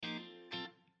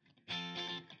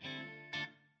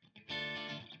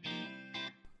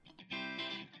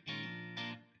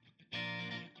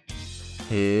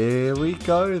Here we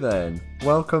go then.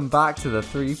 Welcome back to the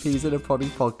 3 Ps in a Poddy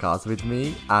podcast with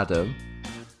me, Adam.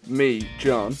 Me,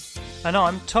 John. And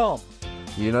I'm Tom.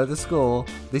 You know the score.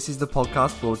 This is the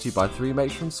podcast brought to you by 3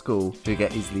 mates from school who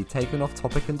get easily taken off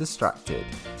topic and distracted.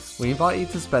 We invite you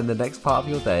to spend the next part of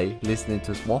your day listening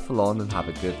to us waffle on and have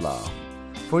a good laugh.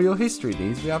 For your history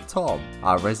needs, we have Tom,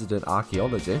 our resident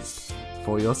archaeologist.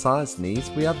 For your science needs,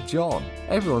 we have John,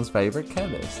 everyone's favourite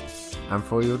chemist. And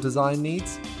for your design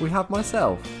needs, we have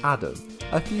myself, Adam,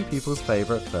 a few people's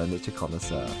favourite furniture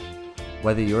connoisseur.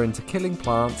 Whether you're into killing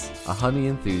plants, a honey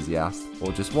enthusiast,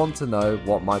 or just want to know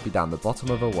what might be down the bottom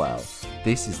of a well,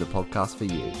 this is the podcast for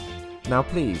you. Now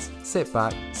please, sit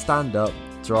back, stand up,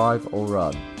 drive or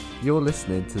run. You're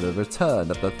listening to the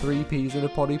return of the 3 Ps in a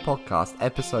Poddy podcast,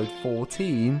 episode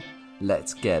 14.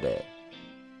 Let's get it.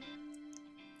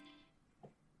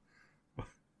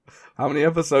 How many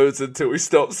episodes until we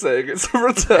stop saying it's a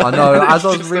return? I know, as I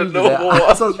was Just reading a it, normal I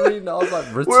was like,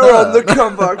 return. We're on the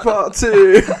comeback part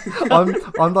 2.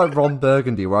 I'm like Ron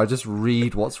Burgundy, where I just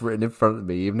read what's written in front of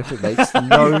me, even if it makes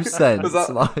no sense. That's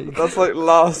like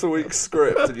last week's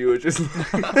script, and you were just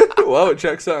well, it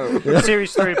checks out. Yeah.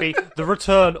 Series 3 would be the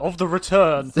return of the 3 Ps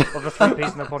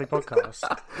in the Poddy podcast.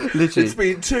 Literally. It's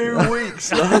been 2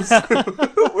 weeks, lads.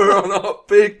 We're on our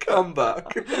big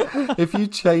comeback. If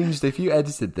you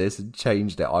edited this and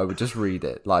changed it, I would just read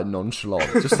it like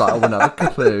nonchalant, just like I wouldn't have a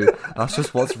clue. That's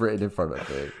just what's written in front of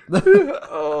me.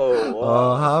 Oh,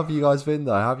 wow. How have you guys been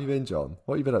though? How have you been, John?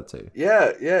 What have you been up to?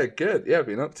 Yeah, good. Yeah,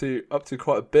 been up to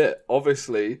quite a bit.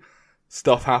 Obviously,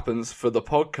 stuff happens for the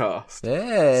podcast.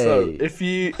 Hey. So if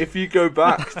you go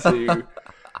back to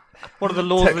what are the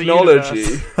laws technology,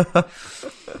 of the universe?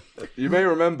 You may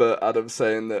remember Adam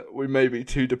saying that we may be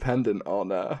too dependent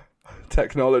on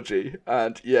technology,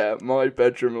 and yeah, my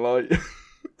bedroom light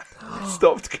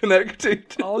stopped connecting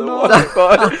to the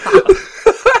Wi-Fi.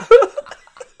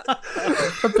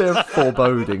 A bit of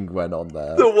foreboding went on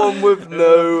there. The one with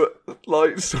no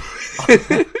light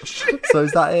switch. So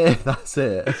is that it? That's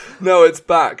it? No, it's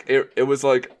back. It was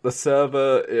like the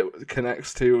server it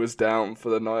connects to was down for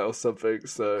the night or something.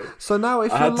 So now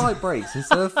if your light breaks,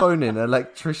 instead of phoning an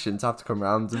electrician to have to come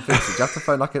around and fix it, you have to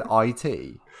phone like an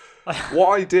IT. What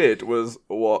I did was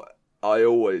what I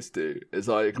always do, is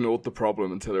I ignored the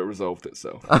problem until it resolved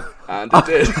itself. And it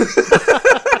did.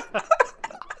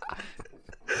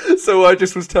 So I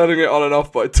just was turning it on and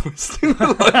off by twisting the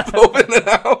light bulb in and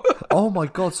out. Oh my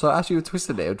god, so as you were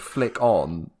twisting it would flick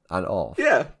on and off?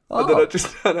 Yeah, and then I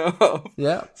just turn it off.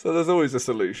 Yeah. So there's always a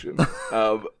solution.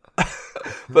 But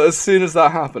as soon as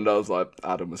that happened, I was like,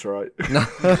 Adam was right.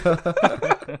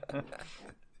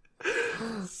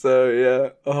 So yeah.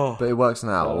 Oh, but it works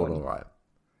now, all right.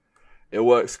 It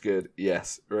works good,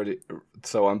 yes. Ready.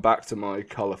 So I'm back to my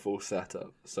colourful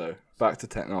setup. So back to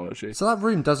technology. So that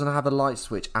room doesn't have a light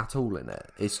switch at all in it.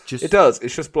 It's just It does.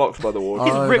 It's just blocked by the wall.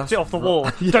 He's ripped it off the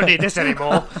wall. Yeah. Don't need this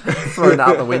anymore. Thrown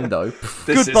out the window.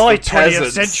 Goodbye,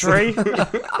 20th century.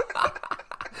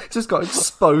 Just got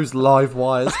exposed live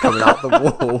wires coming out the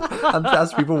wall, and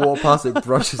as people walk past, it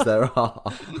brushes their arm.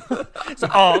 It's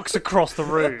arcs across the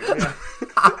room.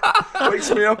 Yeah.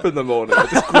 Wakes me up in the morning. I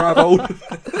just grab hold of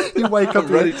it. You wake up,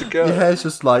 ready to go. Your hair's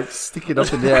just like sticking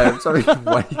up in the air. Sorry, you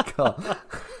wake up.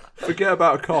 Forget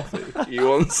about a coffee. You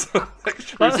want some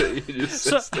electricity in your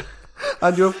system.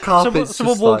 And your carpet's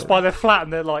someone just walks like... by their flat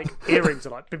and their earrings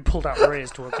are been pulled out their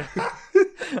ears towards you.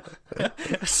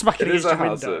 Smacking It is against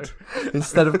a your window. hazard.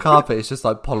 Instead of carpet, it's just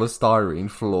like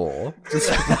polystyrene floor. Just...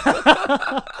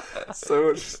 So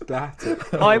much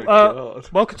static. Oh Hi, my God.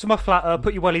 welcome to my flat.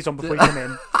 Put your wellies on before you come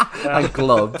in. and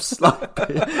gloves.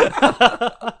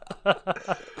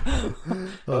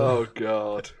 Oh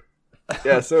God.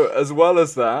 Yeah, so as well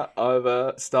as that,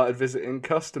 I've started visiting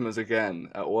customers again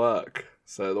at work.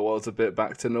 So the world's a bit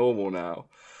back to normal now,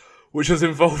 which has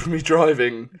involved me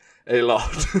driving a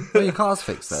lot. Well, your car's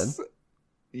fixed then?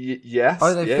 Yes.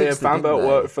 Oh, they fixed it, Vanbelt didn't they?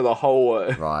 worked for the whole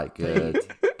way. Right, good.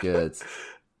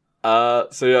 So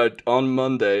yeah, on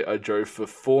Monday I drove for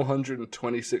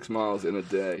 426 miles in a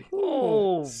day.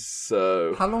 Oh.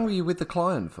 So How long were you with the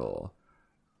client for?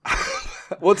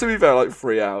 well, to be fair, like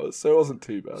 3 hours, so it wasn't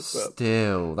too bad. But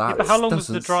Still, that but how long was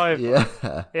the doesn't- drive? Yeah,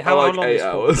 How like long 8 was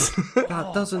hours.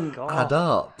 that doesn't God. add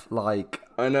up. Like,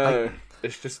 I know.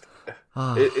 It's just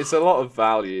it's a lot of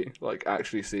value, like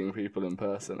actually seeing people in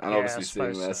person, and Yeah, obviously I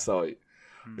seeing suppose their so. site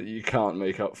that you can't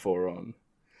make up for on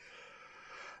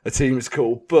a Teams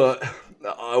call. But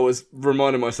I was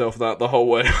reminding myself of that the whole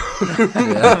way.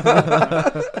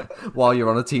 while you're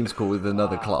on a Teams call with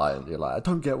another client, you're like, I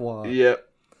don't get why. Yep.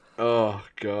 Oh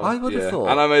god, I would have thought.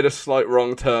 And I made a slight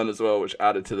wrong turn as well, which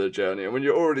added to the journey. And when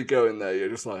you're already going there, you're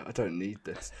just like, I don't need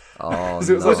this. Oh,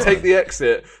 So it was no. like take the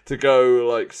exit to go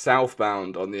like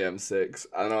southbound on the M6,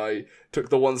 and I took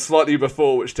the one slightly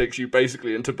before, which takes you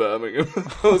basically into Birmingham.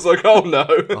 I was like, oh no,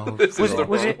 this is the wrong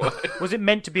way. Was it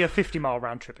meant to be a 50-mile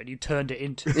round trip and you turned it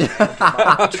into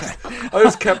I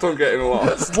just kept on getting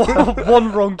lost.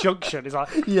 one wrong junction is like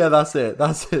Yeah, that's it.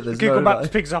 There's Google no, Maps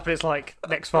like- picks up and it's like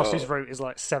next fastest route is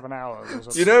like 7 hours or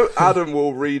something. You know, Adam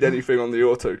will read anything on the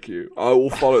auto cue. I will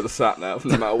follow the sat nav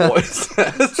no matter what it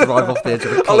says. drive off the edge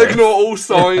of a I'll cliff. ignore all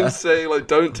signs saying like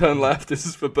 "Don't turn left. This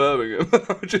is for Birmingham."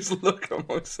 I'll just look on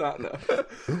my sat nav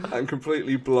and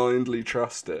completely blindly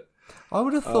trust it. I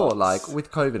would have thought, like,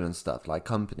 with COVID and stuff, like,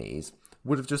 companies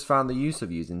would have just found the use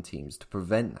of using Teams to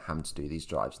prevent having to do these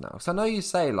drives now. Because I know you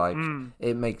say, like,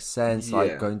 it makes sense, Yeah.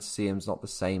 like, going to see him's not the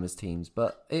same as Teams,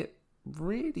 but it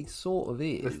really sort of At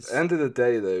is. the end of the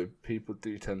day, though, people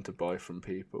do tend to buy from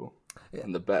people,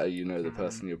 and the better you know the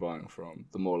person you're buying from,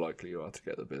 the more likely you are to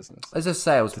get the business. As a To take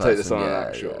salesperson, this on an yeah,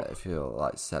 actual- yeah, if you're,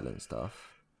 like, selling stuff.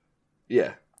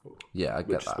 Yeah, Yeah, I get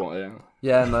which is that. what I am.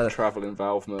 Yeah, no, Traveling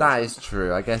valve merchant. that is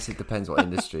true. I guess it depends what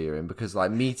industry you're in, because, like,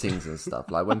 meetings and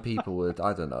stuff, like, when people would,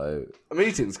 I don't know,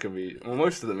 Meetings can be, well,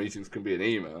 most of the meetings can be an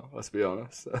email. Let's be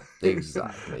honest.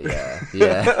 exactly,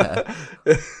 yeah,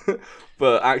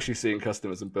 But actually seeing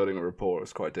customers and building a rapport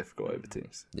is quite difficult over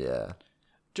Teams. yeah.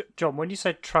 John, when you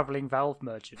said travelling valve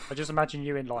merchant, I just imagine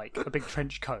you in like a big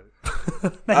trench coat.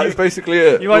 That's basically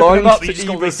it. You open them Lines up, to you just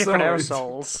got either these different side.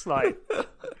 aerosols. Like,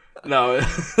 No,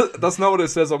 that's not what it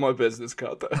says on my business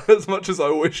card. As much as I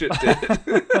wish it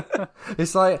did.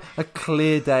 It's like a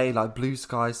clear day, like blue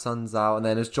sky, sun's out, and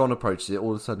then as John approaches it,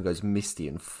 all of a sudden goes misty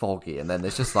and foggy, and then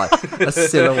there's just like a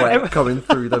silhouette coming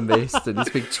through the mist and his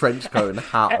big trench coat and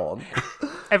hat on. All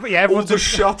everyone's the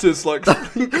shutters like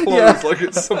closed like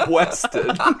it's some western.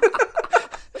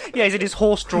 yeah, he's in his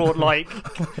horse-drawn like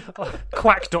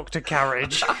quack doctor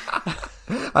carriage.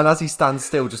 And as he stands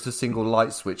still, just a single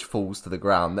light switch falls to the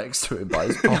ground next to him by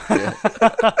his pocket.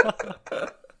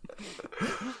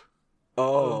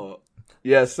 Oh,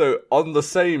 yeah. So on the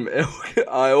same ilk,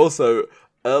 I also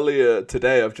earlier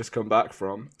today I've just come back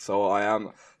from, so I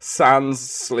am sans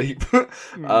sleep,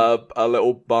 a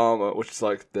little Barmer, which is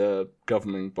like the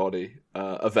governing body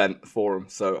event forum.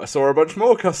 So I saw a bunch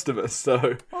more customers.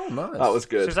 So Oh, nice. that was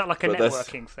good. So is that like a But there's-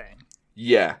 networking thing?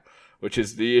 Yeah, which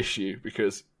is the issue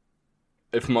because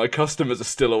if my customers are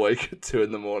still awake at 2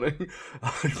 a.m, I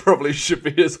probably should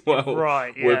be as well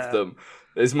Right, yeah. with them.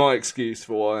 Is my excuse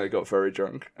for why I got very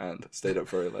drunk and stayed up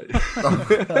very late.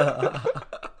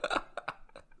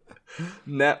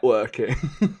 Networking.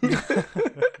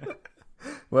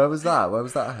 Where was that? Where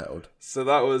was that held? So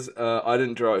that was, I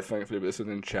didn't drive, thankfully, but this was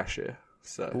in Cheshire.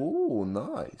 So Ooh,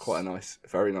 nice. quite a nice,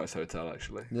 very nice hotel,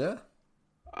 actually. Yeah.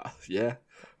 Yeah.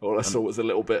 All I saw was a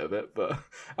little bit of it.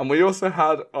 And we also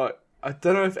had, I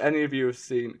don't know if any of you have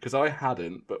seen, because I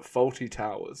hadn't, but Faulty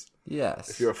Towers, Yes.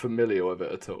 if you're familiar with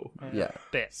it at all. Yeah.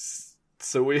 Bits.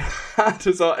 So we had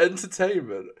as our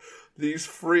entertainment these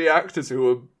 3 actors who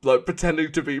were like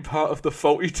pretending to be part of the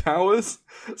Faulty Towers.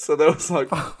 So there was like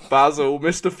Basil,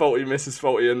 Mr. Faulty, Mrs.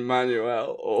 Faulty, and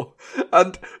Manuel.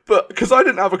 But because I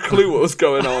didn't have a clue what was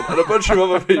going on, and a bunch of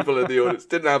other people in the audience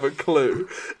didn't have a clue,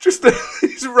 just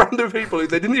these random people who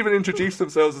they didn't even introduce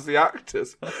themselves as the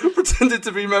actors, pretended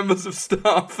to be members of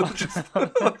staff and just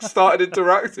like, started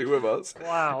interacting with us.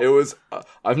 Wow. It was.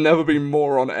 I've never been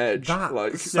more on edge. That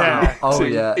like sound- Yeah. Oh,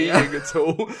 eating, yeah. eating at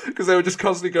all because they were just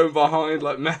constantly going behind,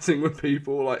 like messing with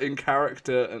people, like in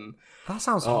character, and That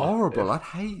sounds horrible. I'd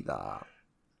hate that.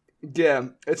 yeah,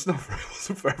 it wasn't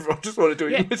for everyone. I just wanted to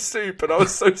eat my soup, and I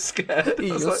was so scared. I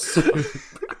Eat was your like, soup.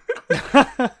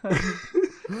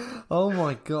 Oh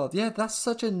my god. Yeah, that's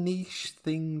such a niche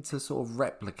thing to sort of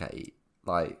replicate.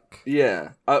 Like,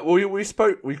 yeah.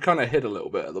 We kind of hid a little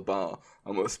bit at the bar,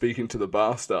 and we were speaking to the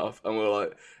bar staff, and we were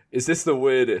like, "Is this the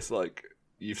weirdest like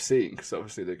you've seen?" Because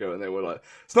obviously they go and they were like,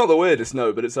 "It's not the weirdest,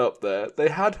 no, but it's up there." They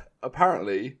had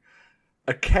apparently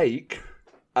a cake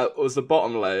was the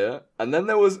bottom layer, and then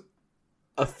there was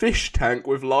a fish tank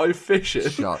with live fish in,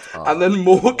 Shut up. and then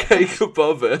more cake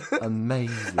above it.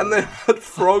 amazing. And they had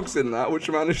frogs in that, which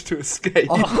managed to escape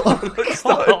and like,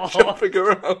 started jumping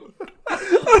around.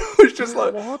 I was just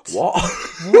like, what?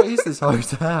 What is this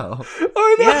hotel?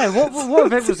 I know. Yeah, what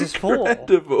event was this for?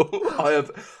 Incredible.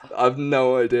 I've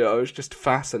no idea. I was just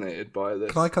fascinated by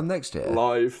this Can I come next year?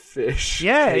 live fish.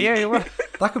 Yeah, cake. yeah, you're right.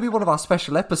 That could be one of our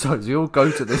special episodes. We all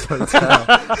go to this hotel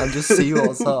and just see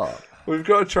what's up. We've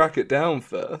got to track it down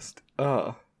first.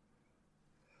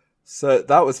 So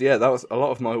that was a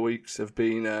lot of my weeks have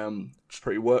been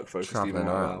pretty work focused, even Travelling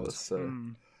more around. hours. So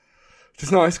which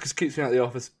is nice because it keeps me out of the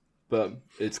office, but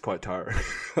it's quite tiring.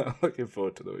 I'm looking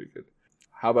forward to the weekend.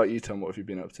 How about you, Tom? What have you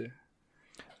been up to?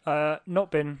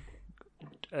 Not been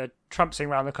tramping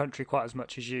around the country quite as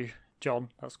much as you, John.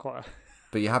 That's quite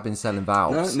But you have been selling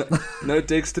valves. No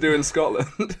digs to do in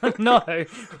Scotland. no.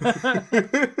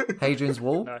 Hadrian's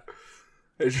Wall? No.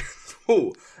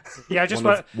 Oh, Yeah, I just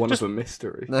one went of a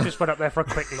mystery. just went up there for a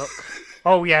quick look.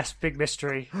 Oh yes, big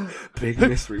mystery. Big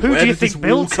mystery. Who Where do you did think this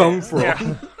wall built come it? from?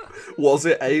 Yeah. Was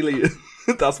it alien?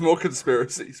 That's more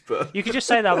conspiracies, but You could just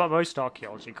say that about most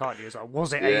archaeology, can't you? It's like,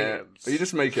 was it yeah, aliens? you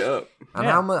just make it up. And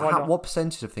Yeah, why not? what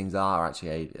percentage of things are actually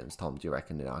aliens, Tom, do you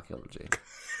reckon, in archaeology?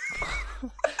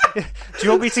 Do you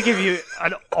want me to give you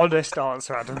an honest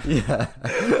answer, Adam? Yeah.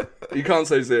 You can't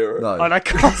say zero. No. And I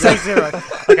can't say zero.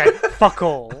 Okay, fuck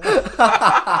all.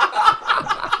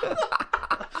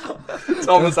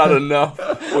 Tom has had enough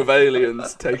with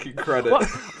aliens taking credit.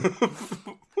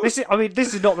 This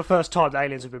is not the first time that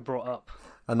aliens have been brought up.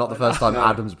 And not the first time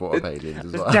Adam's brought up aliens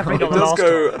as It's well. definitely It not the does last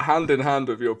go time. hand in hand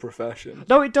with your profession.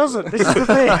 No, it doesn't. This is the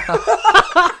thing.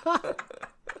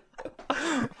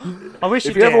 I wish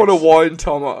If it you ever did. want to wind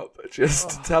Tom up,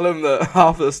 just tell him that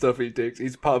half the stuff he digs,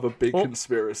 he's part of a big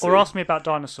conspiracy. Or ask me about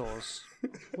dinosaurs.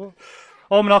 Oh,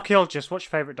 I'm an archaeologist. What's your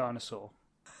favourite dinosaur?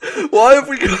 Why have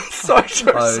we got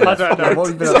sidetracked? Oh, I don't know. What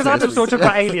have you been Because up to Adam's this talking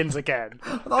about aliens again.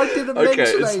 I didn't Okay,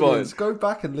 mention it's aliens. fine. Go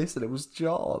back and listen. It was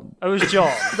John. It was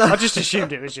John. I just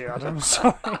assumed it was you, Adam.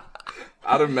 Sorry.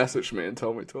 Adam messaged me and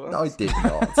told me to I ask. did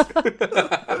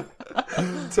not.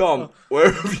 Tom,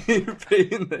 where have you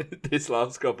been this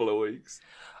last couple of weeks?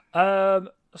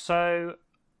 So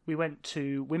we went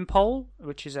to Wimpole,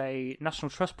 which is a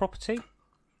National Trust property.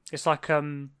 It's like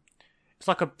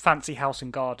a fancy house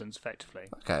and gardens, effectively.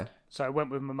 Okay. So I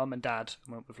went with my mum and dad.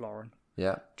 And went with Lauren,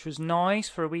 Yeah. which was nice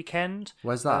for a weekend.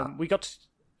 Where's that? We got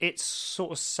it's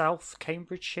sort of South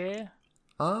Cambridgeshire.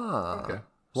 Okay.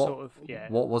 Sort of, yeah.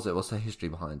 What was it? What's the history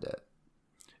behind it?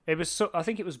 It was. I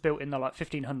think it was built in the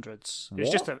 1500s. It's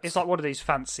just. What? It's like one of these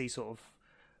fancy sort of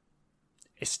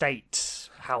estate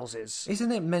houses.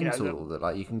 Isn't it mental the- that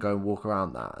like you can go and walk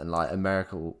around that and like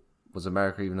was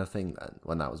America even a thing then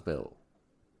when that was built?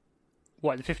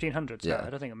 What, in the 1500s? Yeah. No, I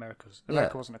don't think America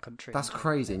Yeah. wasn't a country. That's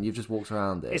crazy, and you've just walked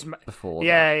around it before.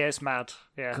 Yeah, yeah, it's mad.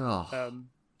 Yeah. God.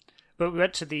 But we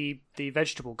went to the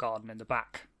vegetable garden in the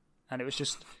back, and it was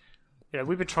just,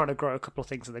 we've been trying to grow a couple of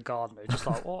things in the garden. It's just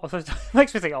like, it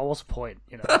makes me think, oh, what's the point?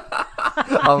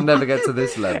 I'll never get to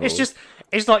this level.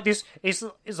 It's like this. It's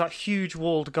like huge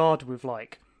walled garden with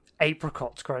like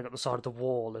apricots growing up the side of the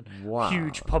wall and Wow.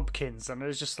 huge pumpkins, and it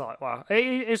was just like, wow,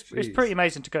 it's pretty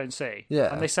amazing to go and see.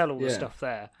 Yeah. And they sell all the Yeah. stuff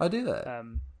there. I do that.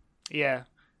 Yeah,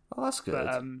 Oh, that's good.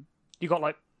 but you got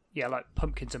like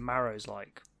pumpkins and marrows,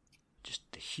 like just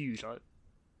huge, like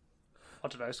I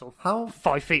don't know, sort of How?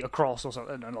 5 feet across or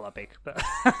something. No, not that big, but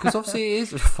Because obviously it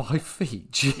is 5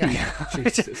 feet. Jeez.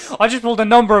 Jesus. I just pulled a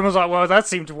number and was like, well, that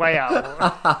seemed way out.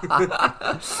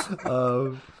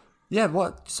 Yeah.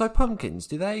 What? So pumpkins,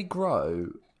 do they grow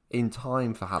in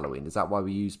time for Halloween? Is that why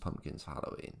we use pumpkins for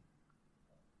Halloween?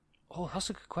 Oh, that's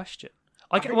a good question.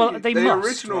 They the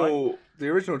must, right?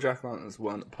 original jack-o'-lanterns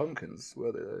weren't pumpkins,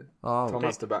 were they? Though? Oh, Tom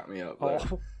has to back me up.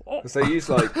 Oh, Because they use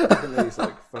I think they use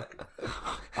fuck.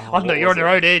 I know you're on your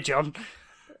own here, John.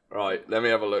 Right, let me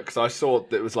have a look. Because I saw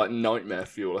that it was like nightmare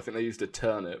fuel. I think they used a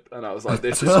turnip, and I was like,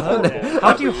 "This is horrible."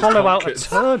 How do you These hollow out a pumpkins.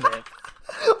 turnip?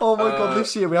 Oh my god!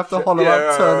 This year we have to hollow Yeah, out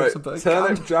right, turnips right. and put a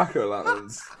Turnip can-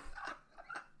 jack-o'-lanterns.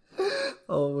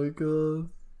 Oh my god!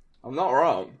 I'm not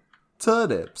wrong.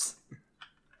 Turnips.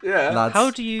 Yeah, Lads,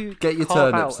 How do you get your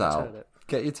carve turnips out? A out? turnip?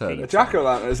 Get your a turnips.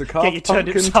 jack-o'-lantern is a Get carved your pumpkin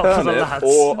turnips out for the turnip lads.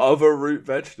 or other root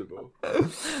vegetable.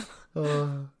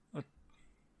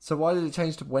 So why did it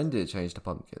change to? When did it change to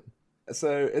pumpkin?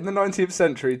 So, in the 19th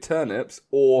century, turnips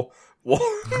or what?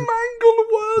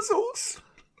 Mangelwurzels.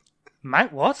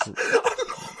 What?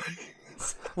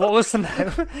 What was the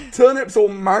name? Turnips or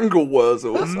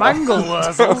mangelwurzels.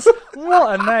 Mangelwurzels.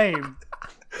 What a name!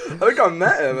 I think I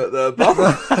met him at the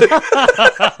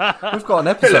bar. We've got an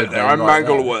episode. There, I'm name right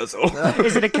there. Mangelwurzel.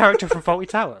 Is it a character from Faulty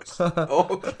Towers?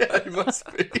 Oh, yeah, he must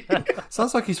be.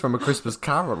 Sounds like he's from A Christmas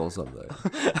Carol or something.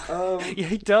 Yeah,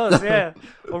 he does. Yeah,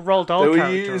 or Roald They Dahl were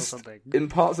character or used something. in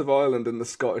parts of Ireland and the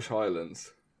Scottish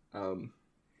Highlands.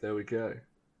 There we go.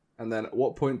 And then at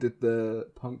what point did the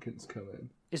pumpkins come in?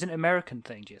 Is it an American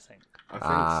thing? Do you think? I think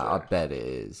I so. bet it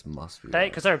is. Must be.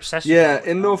 Because they're obsessed. Yeah, with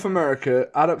it. in North America,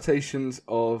 adaptations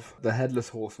of the Headless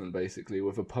Horseman, basically,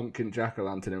 with a pumpkin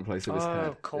jack-o'-lantern in place of his Oh,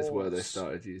 head, of is where they course.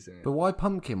 started using it. But why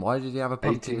pumpkin? Why did he have a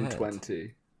pumpkin head?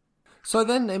 1820. So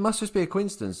then it must just be a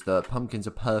coincidence that pumpkins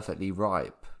are perfectly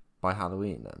ripe by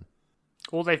Halloween then.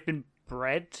 Or they've been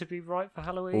bred to be ripe for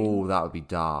Halloween. Oh, that would be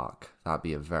dark. That would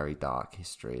be a very dark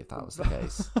history if that was the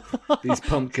case. These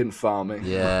pumpkin farming.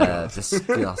 Yeah,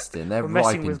 disgusting. They're We're ripe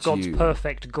messing in with God's June.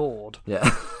 perfect gourd. Yeah.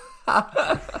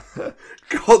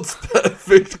 God's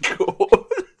perfect gourd.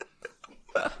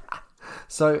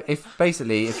 So if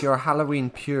you're a Halloween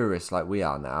purist like we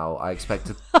are now, I expect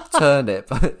a turnip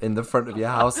in the front of your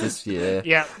house this year.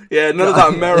 Yeah. Yeah, none of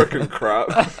that American crap.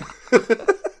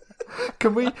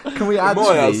 Can we In actually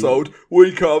my household,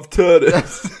 we carve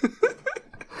turnips.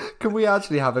 Can we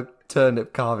actually have a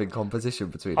turnip carving competition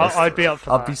between us? I'd be up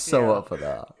for I'd that. be so yeah. up for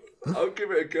that. I'll give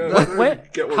it a go. I don't know if you can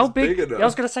get one How that's big big? enough. I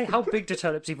was going to say, how big do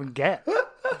turnips even get?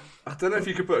 I don't know if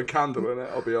you could put a candle in it,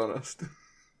 I'll be honest.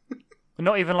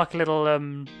 Not even like a little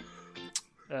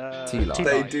Tea light.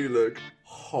 They do look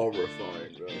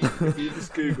horrifying, though. If you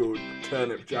just Googled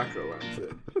turnip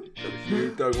jack-o'-lantern, if you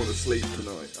don't want to sleep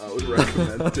tonight, I would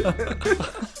recommend it.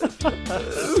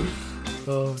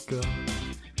 Oh god.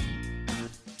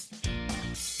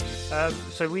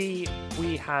 So we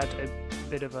had a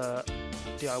bit of a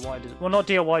DIY, well, not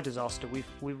DIY disaster.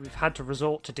 We've had to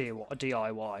resort to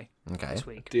DIY Okay. this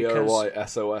week. DIY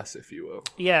SOS, if you will.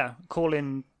 Yeah, call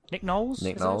in Nick Knowles.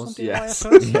 Nick Is that Knowles? on DIY Yes.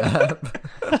 SOS? Yeah.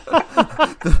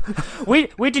 We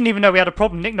didn't even know we had a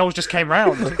problem. Nick Knowles just came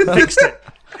round and fixed it.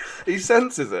 He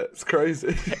senses it. It's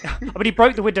crazy. I mean, he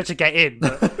broke the window to get in.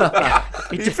 But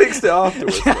He fixed it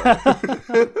afterwards.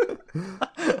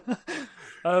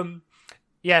 though.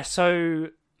 yeah, so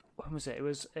when was it? It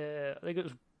was I think it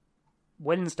was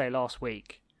Wednesday last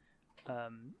week.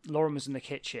 Lauren was in the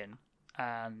kitchen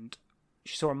and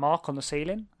she saw a mark on the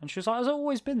ceiling, and she was like, "Has it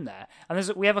always been there?" And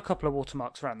we have a couple of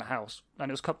watermarks around the house,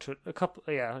 and it was a couple.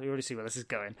 Yeah, you already see where this is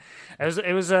going. It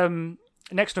was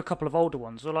next to a couple of older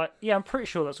ones. We're like, "Yeah, I'm pretty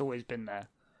sure that's always been there."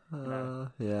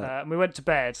 Yeah. And we went to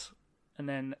bed, and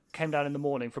then came down in the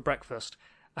morning for breakfast,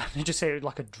 and you just hear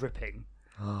like a dripping,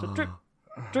 so drip,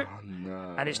 drip, Oh,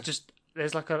 no. and it's just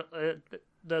there's like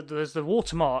there's the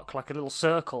watermark, like a little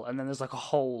circle, and then there's like a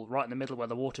hole right in the middle where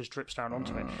the water drips down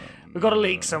onto it. We've got a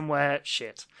leak somewhere.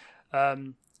 Shit.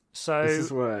 So This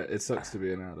is where it sucks to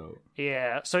be an adult.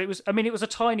 yeah. So it was. I mean, it was a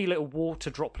tiny little water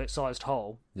droplet-sized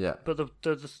hole, Yeah. but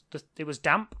it was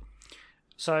damp.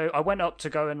 So I went up to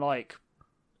go and like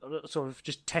sort of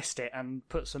just test it and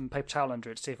put some paper towel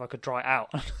under it to see if I could dry it out.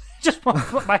 Just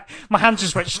my hand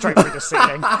just went straight through the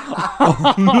ceiling.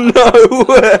 No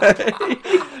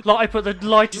way! Like I put the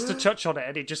lightest of touch on it,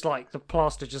 and it just like the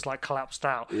plaster just like collapsed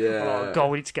out. Yeah. Oh god,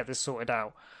 we need to get this sorted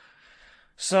out.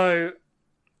 So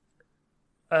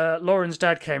Lauren's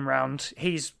dad came round.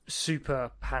 He's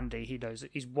super handy. He knows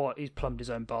it. He's plumbed his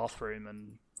own bathroom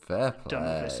and Fair done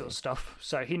all play. this sort of stuff.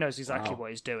 So he knows exactly Wow. what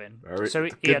he's doing. Very, So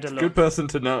he good, had a look. good person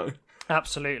to know.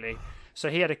 Absolutely. So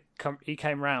he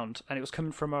came round, and it was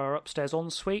coming from our upstairs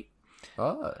ensuite.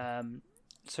 Oh.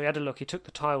 So he had a look. He took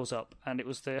the tiles up, and it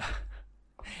was the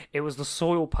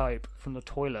soil pipe from the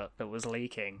toilet that was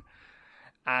leaking.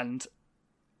 And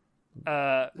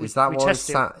Is that we what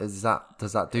tested. does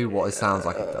that do what it sounds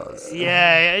like it does?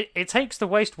 Yeah, it takes the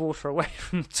wastewater away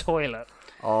from the toilet.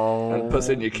 Oh. And puts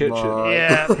it in your kitchen. my-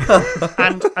 Yeah,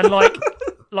 and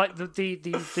like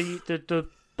the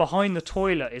behind the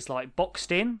toilet is like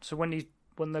boxed in. So when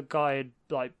the guy had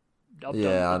like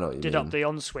Yeah, I know what you did mean. up the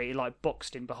ensuite, he like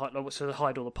boxed in behind, like, so to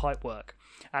hide all the pipe work,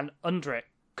 and under it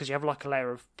because you have like a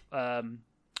layer of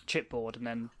chipboard, and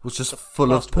then Was just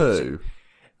full of plasterboard's poo.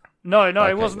 no, Okay,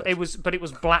 it wasn't. good. It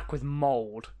was black with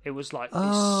mold. It was like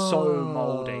it's so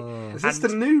moldy. Is this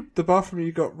And- the bathroom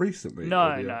you got recently?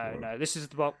 No, Or the no, other one? no. This is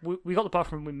the we got the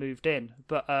bathroom when we moved in,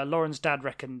 but Lauren's dad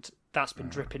reckoned that's been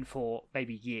dripping for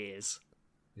maybe years.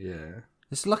 Yeah.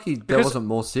 It's lucky there Because- wasn't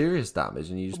more serious damage,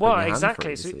 and you just Well, put your hand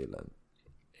exactly, through the so- ceiling.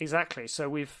 Exactly. So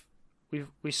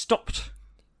we stopped.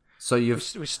 So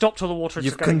you've We stopped all the water.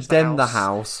 you've to go into condemned the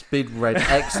house. Big red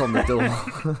X on the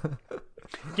door.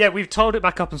 Yeah, we've told it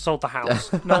back up and sold the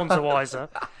house. No one's the wiser.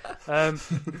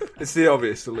 It's the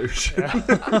obvious solution.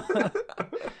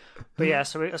 But yeah,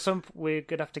 so we're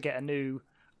gonna have to get a new.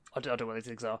 I don't know what these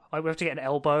things are. We have to get an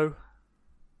elbow.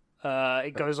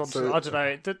 It goes on So- to I don't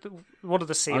know. One of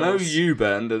the I seals. know you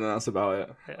bend, and that's about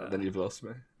it. And then you've lost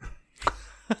me.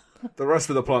 The rest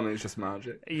of the plumbing is just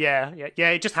magic. Yeah.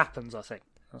 It just happens. I think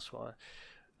that's why.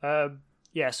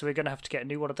 Yeah, so we're gonna have to get a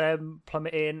new one of them, plumb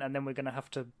it in, and then we're gonna have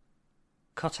to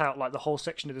cut out like the whole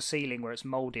section of the ceiling where it's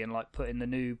mouldy and like put in the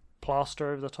new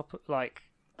plaster over the top, like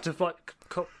to like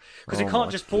because it Oh can't my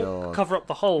just God. cover up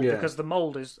the hole Yeah. because the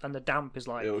mold is and the damp is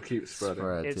like It'll keep spreading.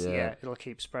 Spread, it's yeah. it'll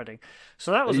keep spreading.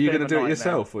 So that was Are a you bit going to of a do it nightmare.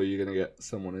 yourself, or are you going to get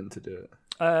someone in to do it?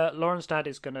 Lauren's dad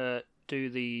is gonna do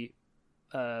the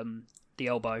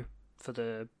elbow for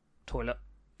the toilet,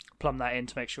 plumb that in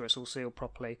to make sure it's all sealed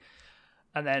properly,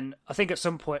 and then I think at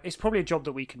some point it's probably a job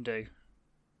that we can do.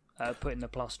 Putting the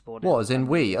plasterboard. What, as in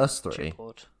we, us three?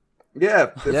 Chipboard.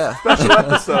 Yeah, Yeah. special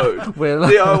episode. We'll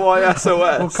DIY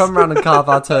SOS. We'll come round and carve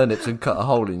our turnips and cut a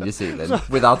hole in your ceiling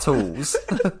with our tools.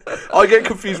 I get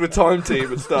confused with Time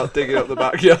Team and start digging up the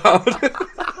backyard.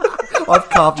 I've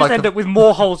carved Just like end up with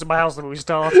more holes in my house than we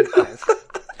started with.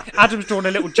 Adam's drawn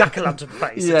a little jack-o'-lantern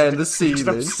face. in the The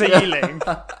ceiling. ceiling.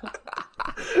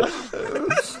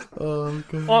 Oh,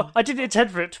 God. Well, I didn't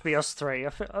intend for it to be us three.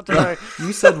 I don't know.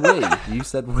 You said we. You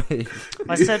said we.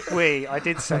 I said we. I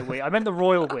did say we. I meant the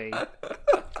royal we. The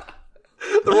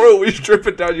royal we's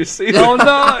dripping down your ceiling. Oh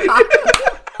no!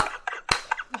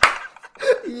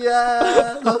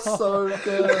 Yeah, that's so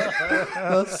good.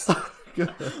 That's so good.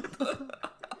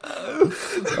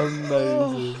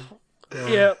 Amazing.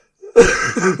 Yeah.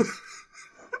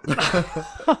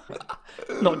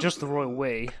 Not just the royal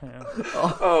we. Yeah.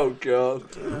 Oh god.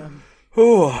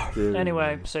 Oh,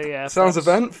 Anyway, so yeah. sounds that's-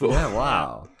 eventful. Yeah,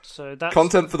 wow. So that's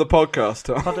Content for the podcast,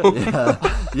 Tom.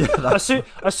 Yeah, that's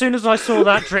As soon as I saw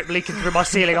that drip leaking through my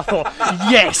ceiling, I thought,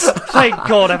 yes, thank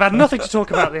God, I've had nothing to talk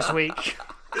about this week.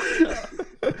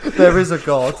 there is a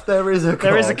God. There is a God.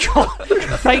 There is a God.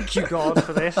 Thank you, God,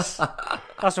 for this.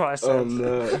 That's what I said. Oh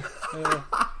no.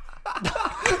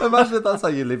 Imagine if that's how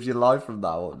you live your life from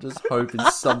now on, just hoping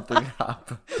something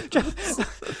happens.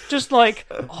 Just like,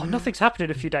 oh, nothing's happened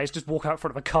in a few days, just walk out in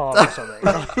front of a car or something.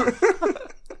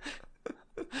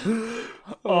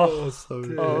 Oh, so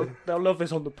good. Oh, they'll love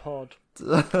this on the pod.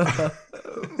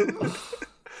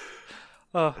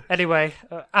 Anyway,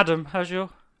 Adam, how's your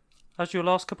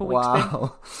last couple of weeks been?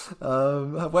 Wow.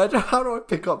 How do I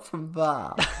pick up from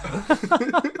that?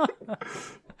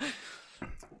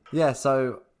 Yeah,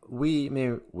 so we,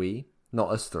 not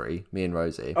us three, me and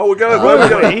Rosie. Oh, we're going. Where are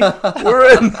we going?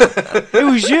 We're in. It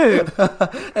was you.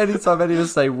 Anytime any of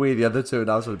us say we, the other two and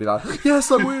us would be like, yes,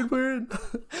 we're in.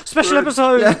 Special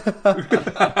episode.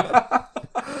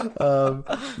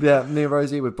 Yeah, me and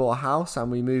Rosie, we bought a house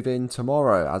and we move in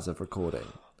tomorrow as of recording.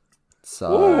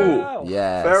 So, Ooh,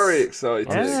 yes. very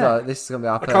exciting. Yeah. So this is going to be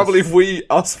our I first... can't believe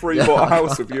us three bought a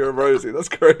house with you and Rosie. That's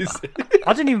crazy.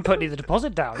 I didn't even put any of the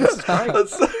deposit down. This is great.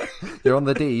 You're on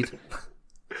the deed.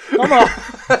 Come on.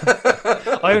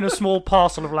 I own a small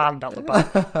parcel of land out the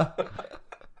back.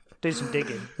 Do some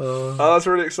digging. Oh, that's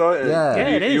really exciting. Yeah. Yeah,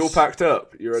 it You all is. packed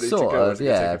up? You ready Sort to go? of, It's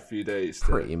going to yeah. take a few days.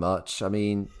 Pretty much. I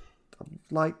mean,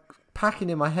 like, packing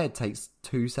in my head takes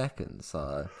 2 seconds,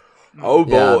 so... Oh,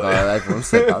 boy. Yeah, no, everyone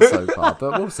said that so far,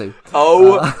 but we'll see.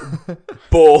 Oh,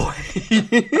 boy.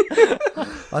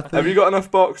 I think... Have you got enough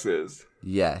boxes?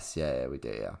 Yes, yeah, we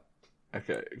do, yeah.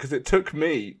 Okay, because it took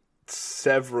me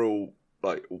several,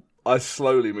 I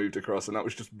slowly moved across, and that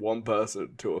was just one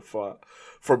person to a flat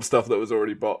from stuff that was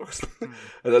already boxed.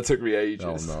 And that took me Oh,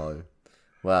 ages. no.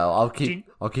 Well, I'll keep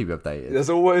you updated.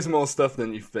 There's always more stuff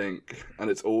than you think, and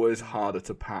it's always harder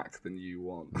to pack than you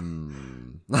want.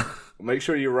 Make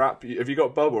sure you wrap. Have you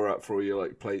got bubble wrap for all your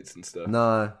plates and stuff?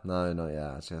 No, not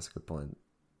yet. Actually, that's a good point.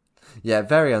 Yeah,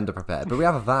 very underprepared, but we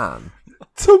have a van.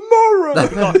 Tomorrow,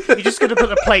 You're just going to put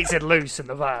the plates in loose in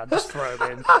the van. Just throw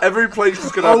them in. every plate's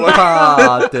just gonna have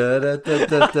Ah, da, da, da,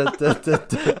 da, da, da, da,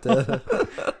 da.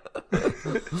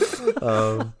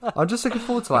 I'm just looking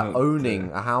forward to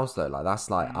owning a house though. That's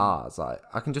ours.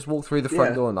 I can just walk through the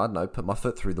front door and I don't know, put my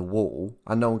foot through the wall,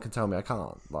 and no one can tell me I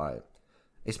can't.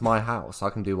 It's my house. I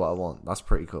can do what I want. That's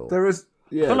pretty cool. There is.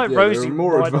 Yeah, I feel like there Rosie are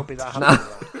more might not be that happy.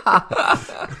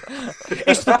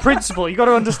 It's the principle. You got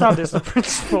to understand. It's the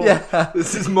principle. Yeah.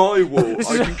 This is my wall.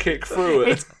 I can kick through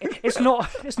it. It's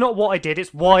not what I did.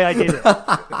 It's why I did it. Tom,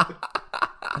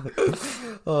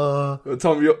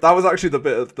 that was actually the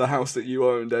bit of the house that you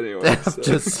owned anyway. So.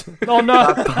 Just Oh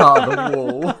no! that part of the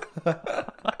wall.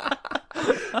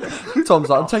 Tom's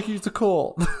like, I'm taking you to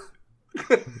court.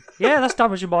 Yeah, that's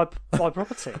damaging my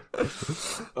property.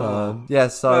 Yeah,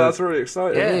 so No, that's really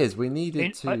exciting. it Yeah. is. We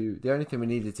needed to. The only thing we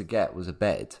needed to get was a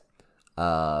bed.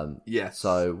 Yes.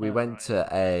 So we went to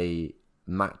a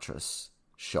mattress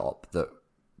shop that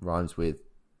rhymes with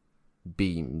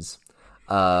beams.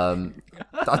 I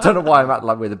don't know why I'm at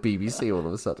with a BBC all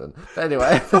of a sudden. But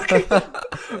anyway,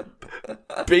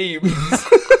 Beams.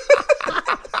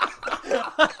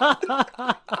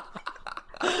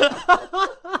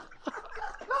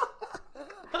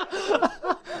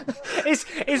 It's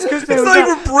because It's not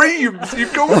even Breams.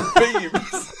 You've gone with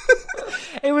Beams.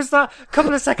 it was that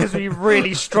couple of seconds where you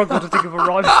really struggled to think of a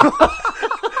rhyme.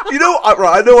 You know,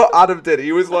 right? I know what Adam did.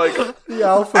 He was like, The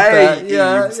alphabet.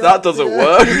 that doesn't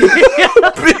work.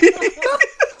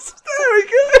 B's. There we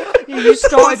go. You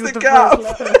started Close with the the gap.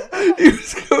 first letter. He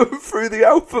was going through the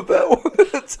alphabet one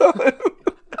at a time.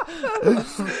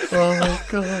 Oh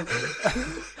god.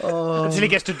 Until he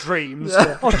gets to dreams.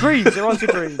 Oh, dreams. You're on to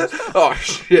dreams. Oh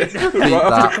shit! Right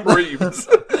after creams.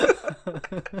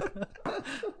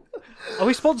 Are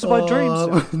we sponsored by Dreams?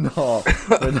 We're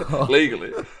not.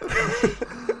 Legally.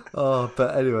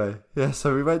 But anyway, yeah,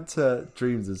 so we went to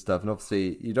Dreams and stuff, and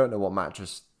obviously you don't know what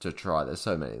mattress to try. There's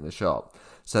so many in the shop.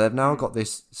 So they've now got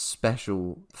this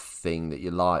special thing that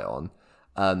you lie on,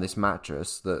 this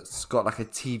mattress that's got like a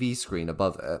TV screen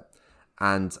above it.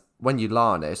 And when you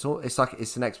lie on it, it's like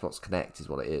it's an Xbox Connect is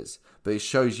what it is. But it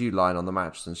shows you lying on the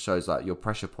mattress and shows like your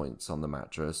pressure points on the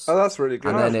mattress. Oh, that's really good.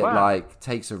 And then it wow. like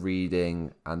takes a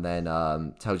reading and then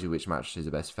tells you which mattress is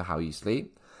the best for how you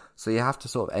sleep. So you have to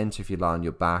sort of enter if you lie on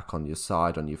your back, on your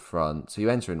side, on your front. So you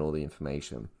enter in all the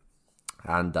information.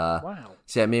 And Wow.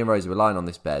 so yeah, me and Rosie were lying on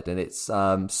this bed, and it's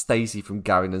Stacey from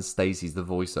Gavin and Stacey's the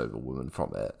voiceover woman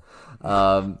from it.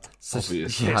 So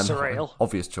Obvious. yeah, Bit surreal.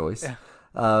 obvious choice. Yeah.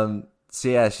 So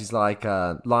yeah, she's like,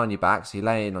 lie on your back. So you're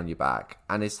laying on your back,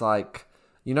 and it's like,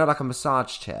 you know, like a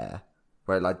massage chair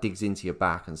where it like digs into your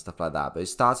back and stuff like that. But it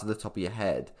starts at the top of your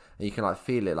head, and you can like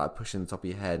feel it like pushing the top of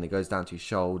your head, and it goes down to your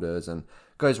shoulders and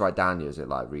goes right down you as it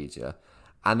like reads you.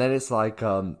 And then it's like,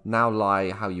 now lie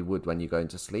how you would when you're going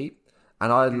to sleep.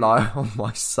 And I lie on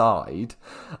my side,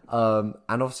 and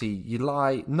obviously you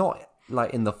lie not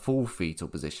like in the full fetal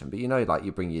position, but you know, like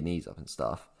you bring your knees up and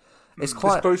stuff. It's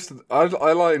quite. It's supposed to,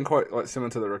 I lie in quite like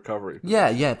similar to the recovery.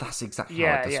 Yeah, that's exactly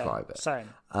how I describe it. Same.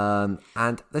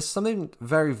 And there's something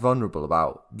very vulnerable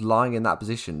about lying in that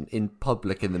position in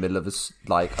public in the middle of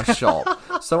a shop.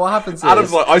 So what happens is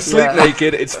Adam's like, I sleep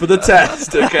naked. It's for the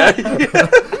test, okay?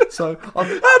 So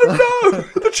Adam, no,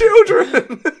 the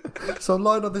children. So I'm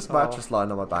lying on this mattress,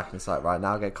 lying on my back, and it's like, right,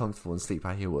 now get comfortable and sleep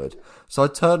how you would. So I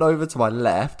turn over to my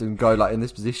left and go like in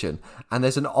this position, and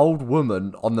there's an old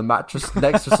woman on the mattress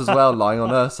next to us as well, lying on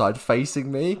her side,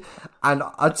 facing me. And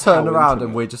I turn around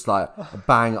and we're just like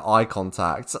bang eye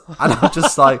contact, and I'm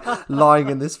just like lying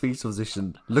in this fetal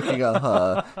position, looking at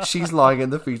her. She's lying in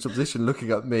the fetal position,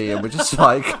 looking at me, and we're just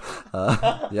like,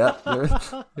 yeah,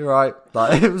 you're right.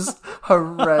 Like, it was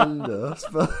horrendous,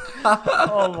 but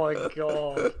Oh my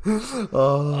god.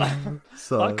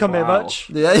 so I come here Wow. much.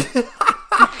 yeah.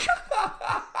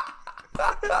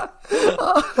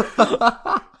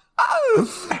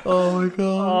 Oh my god.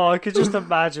 Oh, I could just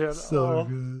imagine. So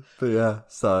good. But yeah,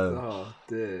 so Oh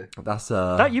dear. that's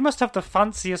That you must have the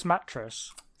fanciest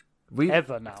mattress we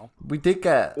ever now. we did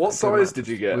get What size did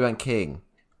you get? We went king.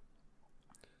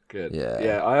 Good. Yeah.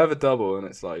 Yeah, I have a double, and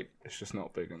it's like it's just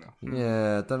not big enough.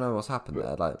 Yeah, I don't know what's happened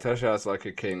there. Like, Tesha has like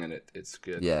a king, and it's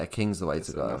good. yeah, king's the way It's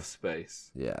to go. enough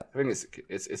space. Yeah. I think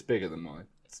it's bigger than mine,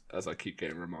 as I keep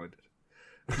getting reminded.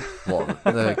 What?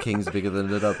 The king's bigger than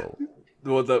the double.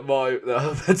 Well, that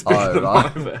bed's bigger Oh, than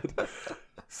right. my bed.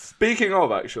 Speaking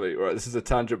of, actually, right, this is a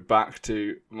tangent back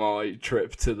to my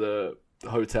trip to the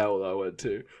hotel that I went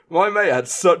to. My mate had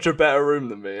such a better room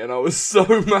than me, and I was so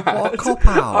mad. What a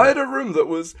cop-out. I had a room that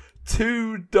was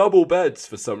 2 double beds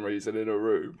for some reason in a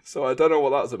room, so I don't know what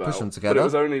that's about. Push them But together? it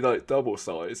was only like double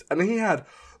size, and he had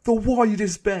the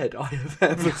widest bed I have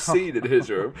ever seen in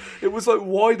his room. It was like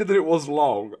wider than it was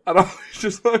long, and I was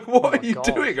just like, "What are you God.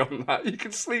 doing on that? You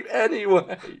can sleep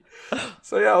anyway."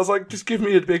 So yeah, I was like, "Just give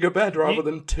me a bigger bed rather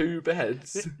than 2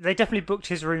 beds." They definitely booked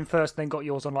his room first, then got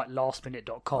yours on like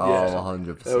lastminute.com. Oh, Yeah.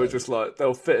 100%. They were just like,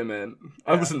 they'll fit him in.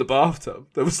 I was in the bathtub.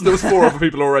 There was 4 other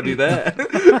people already there.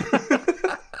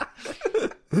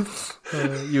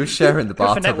 You were sharing the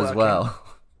for bathtub as networking. well.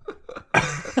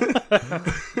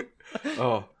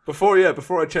 Oh,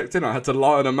 before I checked in, I had to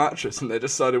lie on a mattress, and they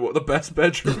decided what the best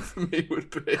bedroom for me would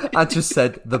be. I just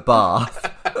said the bath.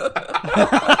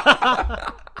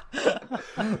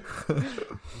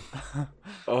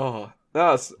 Oh,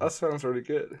 that sounds really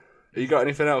good. You got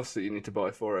anything else that you need to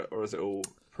buy for it, or is it all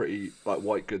pretty like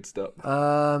white good stuff?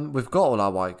 We've got all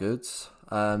our white goods.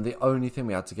 The only thing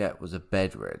we had to get was a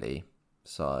bed, really.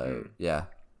 So yeah,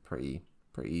 pretty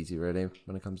easy, really,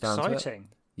 when it comes down to it. Exciting.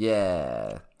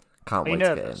 Yeah, can't Are you wait to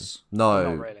get in. nervous? No,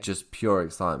 Not really. just pure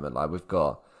excitement. Like, we've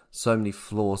got so many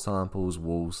floor samples,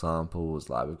 wall samples.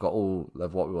 Like, we've got all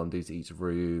of what we want to do to each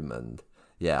room, and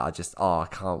yeah, I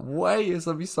can't wait. It's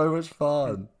gonna be so much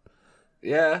fun.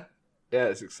 Yeah,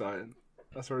 it's exciting.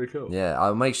 That's really cool. Yeah,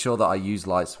 I'll make sure that I use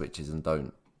light switches and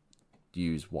don't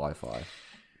use Wi-Fi.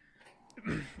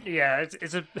 Yeah,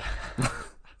 it's a.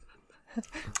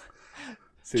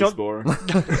 Seems John- boring.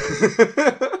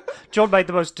 John made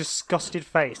the most disgusted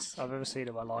face I've ever seen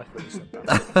in my life when he said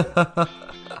that.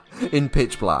 In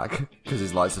pitch black, because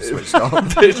his lights have switched on.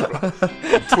 Pitch black.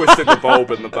 Twisting the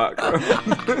bulb in the background.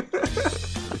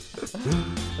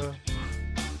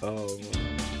 Oh, man.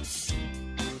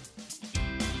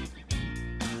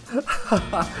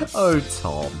 Oh,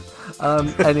 Tom.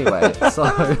 Anyway,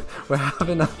 so we're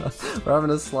having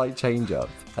a slight change up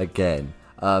again.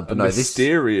 But no,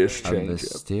 mysterious this change up.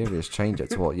 mysterious change up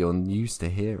to what you're used to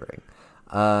hearing.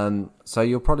 So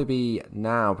you'll probably be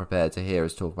now prepared to hear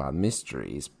us talk about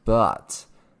mysteries, but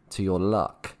to your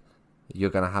luck, you're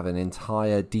going to have an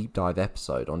entire deep dive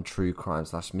episode on true crime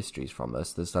 / mysteries from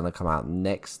us that's going to come out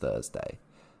next Thursday.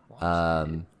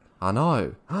 I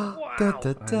know. Wow. Da, da,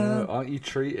 I da. know, aren't you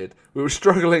treated? We were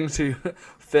struggling to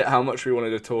fit how much we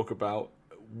wanted to talk about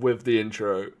with the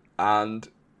intro and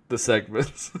the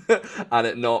segments, and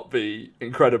it not be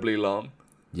incredibly long.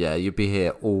 Yeah, you'd be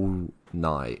here all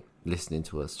night listening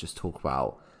to us just talk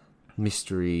about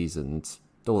mysteries and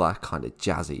all that kind of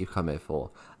jazz that you come here for.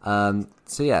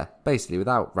 So yeah, basically,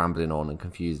 without rambling on and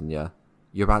confusing you,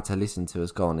 you're about to listen to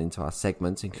us go on into our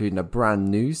segments, including a brand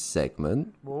new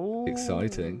segment. Ooh.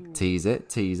 Exciting. Tease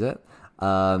it.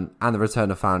 And the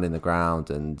return of Found in the Ground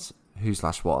and Who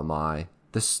 / What Am I?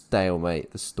 The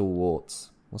stalemate, the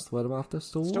stalwarts. What's the word I'm after?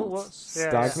 Stalwarts? Yeah.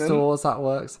 Stagnant? Stalwarts, that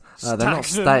works. They're not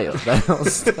stale. They're not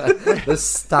the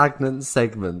stagnant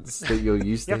segments that you're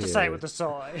used to You have to say it hearing. with a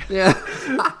sigh. Yeah.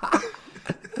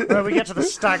 When we get to the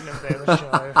stagnant bit of the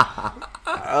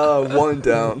show. Wind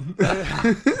down.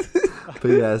 But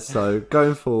yeah, so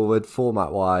going forward,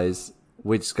 format-wise,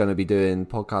 we're just going to be doing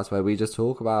podcasts where we just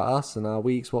talk about us and our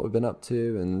weeks, what we've been up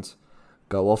to, and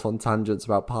go off on tangents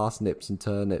about parsnips and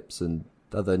turnips and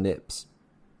other nips.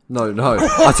 No,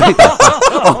 I take that back.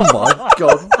 Oh my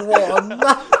god,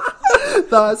 what?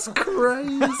 That's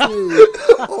crazy.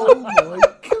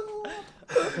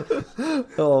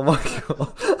 Oh my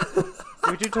god.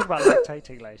 We do talk about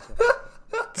lactating later.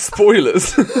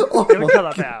 Spoilers. Oh Can we my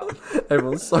cut that god. out?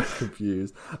 Everyone's so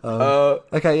confused.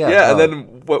 Okay, yeah. Yeah, and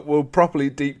well, then we'll properly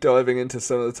deep diving into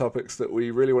some of the topics that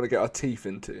we really want to get our teeth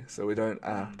into, so we don't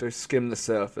skim the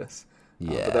surface.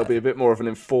 yeah. But there'll be a bit more of an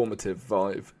informative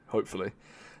vibe, hopefully,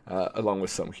 along with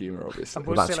some humour, obviously. And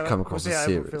We've see actually how- come across see a how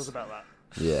everyone series. feels about that.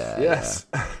 Yeah. Yes,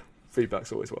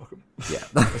 feedback's always welcome, Yeah.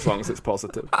 as long as it's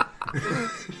positive.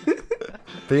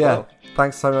 But yeah, Well.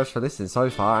 thanks so much for listening so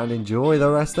far and enjoy the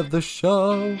rest of the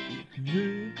show.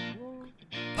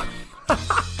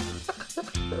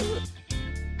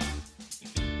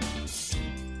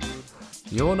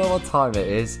 You all know what time it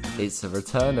is. It's the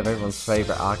return of everyone's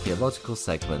favourite archaeological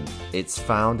segment. It's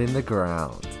Found in the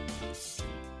Ground.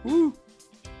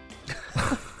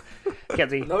 Get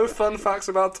the No fun facts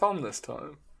about Tom this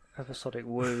time. episodic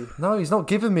woo. No, he's not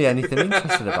giving me anything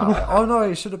interesting about it. Oh no,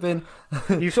 it should have been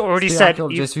You've already the said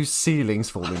archaeologist whose ceiling's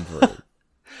falling through.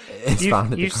 It's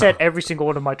found in the you've said ground. every single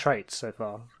one of my traits so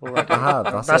far. Already. I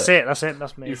have, That's it.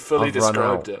 That's me. You fully I've run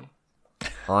described out. him.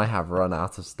 I have run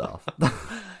out of stuff.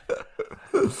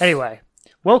 Anyway,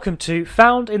 welcome to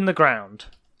Found in the Ground.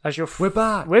 We're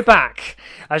back. We're back.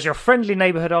 As your friendly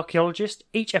neighbourhood archaeologist,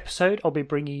 each episode I'll be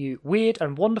bringing you weird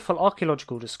and wonderful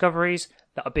archaeological discoveries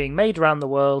that are being made around the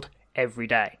world every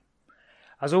day.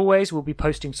 As always, we'll be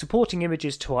posting supporting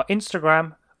images to our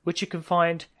Instagram, which you can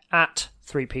find at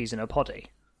 3Ps in a Poddy.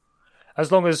 As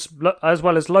well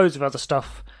as loads of other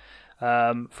stuff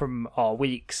from our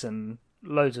weeks and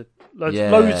loads of good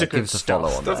give us a follow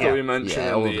stuff. on Stuff that. that we mentioned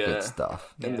Yeah, all in the the good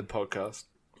stuff. in the podcast,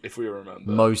 if we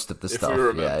remember. Most of the If stuff. we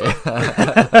remember.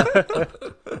 Yeah.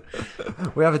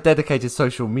 We have a dedicated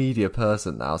social media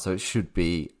person now, so it should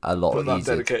be a lot But that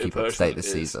easier to dedicated keep up to person date this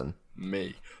is season.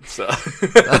 Me. So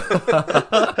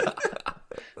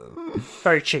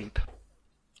Very cheap.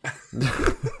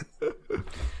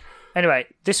 Anyway,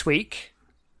 this week,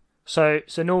 so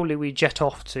normally we jet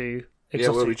off to Yeah,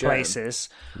 where we exotic jet. places.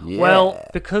 Yeah. Well,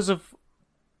 because of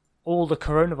all the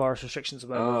coronavirus restrictions at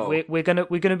the moment, we're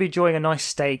gonna be enjoying a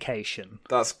nice staycation.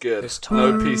 that's good. This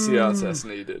time. No PCR test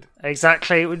needed.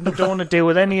 Exactly. We don't want to deal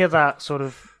with any of that sort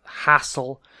of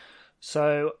hassle.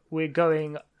 So we're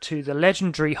going to the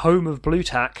legendary home of Blue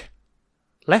Tack,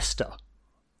 Leicester.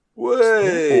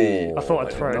 Way. I thought I'd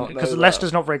did throw not in, know because that.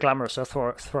 Leicester's not very glamorous, so I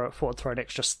thought I'd throw an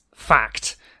extra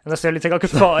fact. And that's the only thing I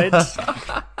could find.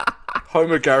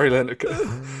 Home of Gary Lineker.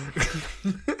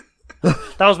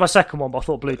 That was my second one, but I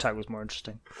thought Blue Tack was more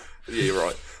interesting. Yeah, you're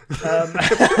right.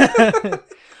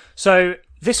 So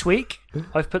this week,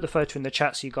 I've put the photo in the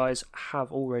chat so you guys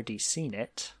have already seen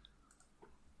it.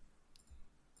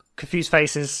 Confused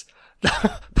faces,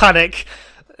 panic,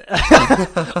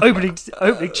 opening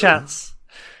chats.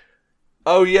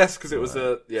 Oh yes, because it was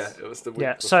it was the week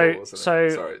Yeah, before, wasn't it? so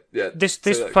Sorry, yeah. This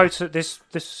say that photo,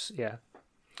 this yeah.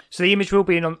 So the image will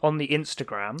be on the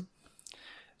Instagram.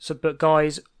 So, but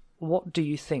guys, what do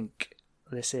you think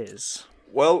this is?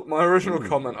 Well, my original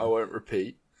comment I won't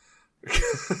repeat.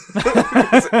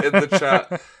 Because in the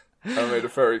chat, I made a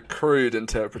very crude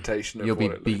interpretation of You'll be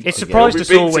what it beat looked It again. surprised We'll us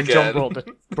be all beat when John again.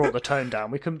 brought the tone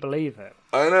down. We couldn't believe it.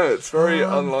 I know, it's very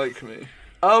unlike me.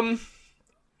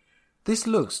 This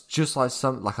looks just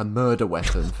like a murder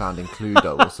weapon found in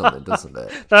Cluedo or something, doesn't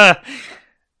it?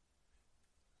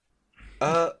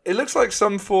 It looks like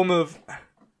some form of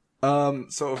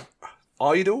sort of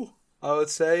idol, I would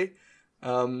say.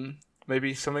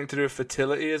 Maybe something to do with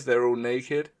fertility, as they're all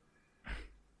naked.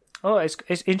 Oh, it's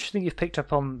interesting you've picked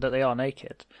up on that they are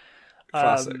naked.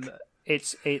 Classic.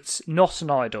 It's not an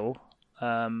idol.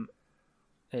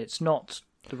 It's not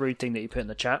the rude thing that you put in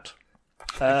the chat.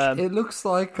 It looks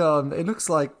like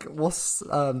what's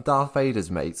Darth Vader's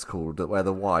mates called that wear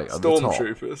the white at the top.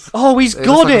 Stormtroopers. Oh, he's It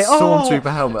got looks like it! a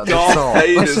stormtrooper helmet at the Darth top.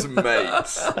 Vader's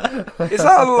mates. Is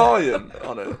that a lion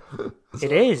on it?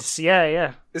 It is,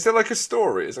 yeah. Is it like a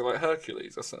story? Is it like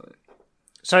Hercules or something?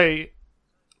 So,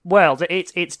 well,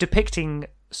 it's depicting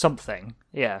something,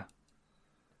 yeah.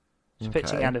 It's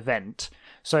depicting Okay. an event.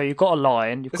 So you've got a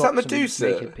lion, you've Is got that some Medusa?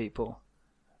 naked people.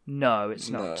 No, it's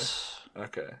No. not.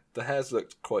 Okay. The hairs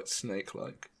looked quite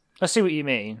snake-like. I see what you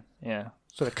mean, yeah.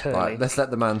 Sort of curly. Right, let's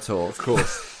let the man talk. Of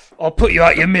course. I'll put you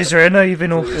out your misery, I know you've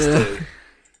been all... Please do.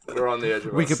 We're on the edge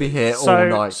of We our could be seats. here So- all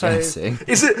night so- guessing.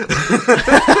 Is it?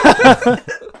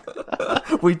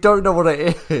 We don't know what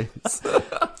it is.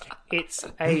 It's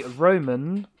a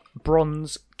Roman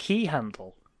bronze key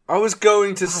handle. I was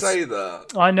going to say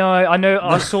that. I know.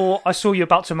 I saw you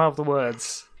about to mouth the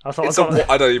words. I thought It's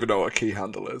I don't even know what a key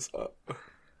handle is.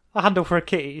 a handle for a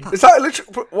key. Is that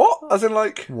literally what? As in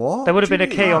like? What? There would have been a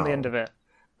Do you key mean? on the end of it.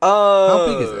 Oh, How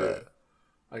big is it?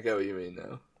 I get what you mean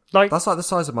now. Like That's like the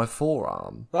size of my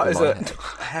forearm. That in is my a head.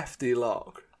 hefty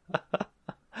lock.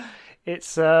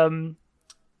 it's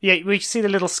yeah, we see the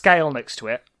little scale next to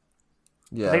it.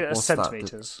 Yeah, I think that's what's that?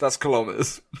 centimeters. That's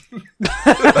kilometers.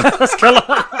 That's colour.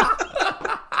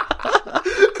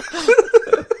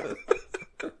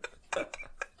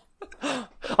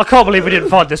 I can't believe we didn't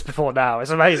find this before now.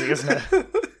 It's amazing, isn't it?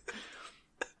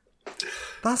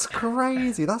 That's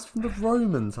crazy. That's from the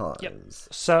Roman times.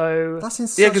 So That's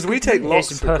insane. Yeah, because we take locks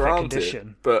in for perfect granted.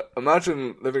 condition. But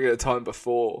imagine living at a time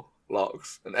before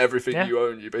locks and everything Yeah. you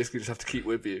own, you basically just have to keep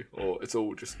with you, or it's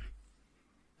all just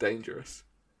dangerous.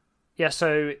 Yeah,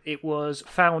 so it was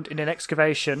found in an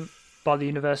excavation by the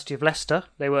University of Leicester.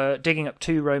 They were digging up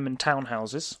 2 Roman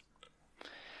townhouses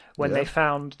when they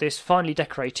found this finely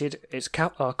decorated, it's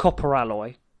copper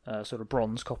alloy, sort of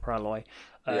bronze copper alloy,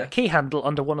 key handle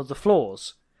under one of the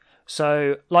floors.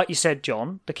 So, like you said,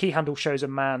 John, the key handle shows a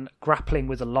man grappling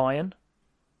with a lion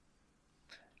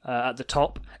at the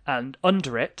top, and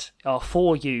under it are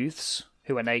 4 youths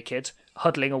who are naked,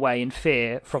 huddling away in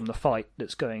fear from the fight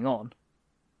that's going on.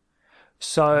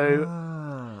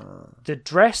 So, the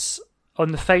dress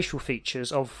on the facial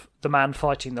features of the man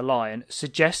fighting the lion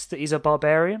suggests that he's a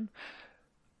barbarian.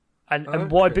 And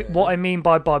what I mean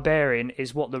by barbarian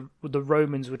is what the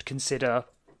Romans would consider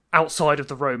outside of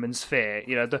the Roman sphere.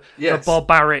 You know, the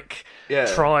barbaric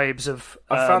tribes of.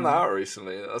 I found that out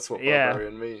recently. That's what yeah.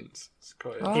 barbarian means. It's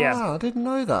quite. Yeah. I didn't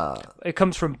know that. It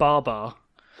comes from barbar.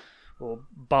 Or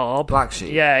barb. Black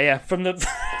sheep. Yeah, from the,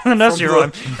 the nursery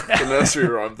rhyme. The nursery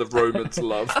rhyme the Romans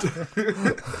loved.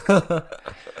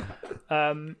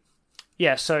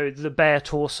 Yeah, so the bare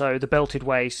torso, the belted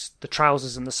waist, the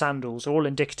trousers and the sandals are all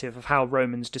indicative of how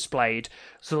Romans displayed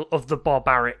sort of the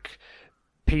barbaric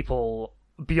people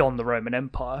beyond the Roman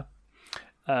Empire.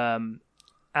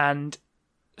 And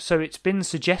so it's been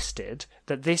suggested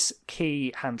that this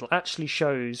key handle actually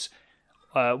shows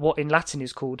what in Latin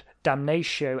is called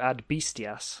damnatio ad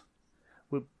bestias,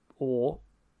 or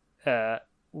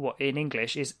what in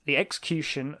English is the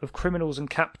execution of criminals and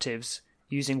captives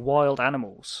using wild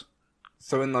animals.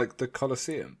 So in like the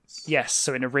Colosseums. Yes,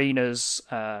 so in arenas,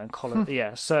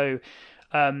 yeah. So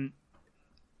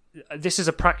this is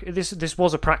this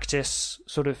was a practice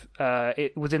sort of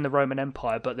within the Roman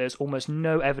Empire, but there's almost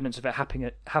no evidence of it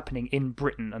happening in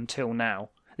Britain until now.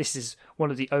 This is one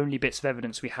of the only bits of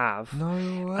evidence we have.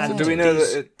 No way. And Do we know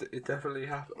that it definitely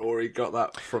happened, or he got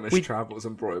that from his travels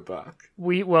and brought it back?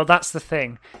 Well, that's the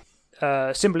thing.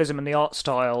 Symbolism and the art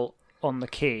style on the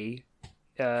key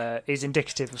is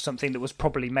indicative of something that was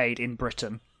probably made in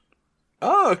Britain.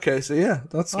 Oh, okay. So yeah,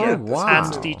 that's good. wow.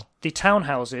 And the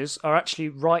townhouses are actually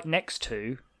right next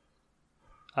to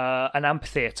an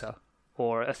amphitheatre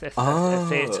or a theatre.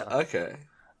 Okay.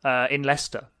 in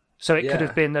Leicester. So it could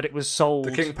have been that it was sold...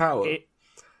 The King Power.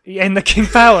 In the King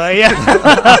Power, yeah.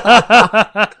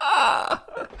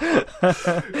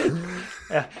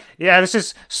 Yeah, this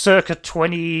is circa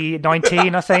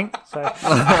 2019, I think. So,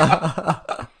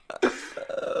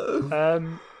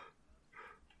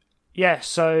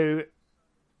 so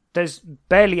there's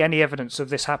barely any evidence of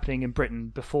this happening in Britain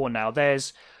before now.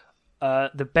 There's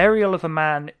the burial of a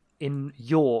man in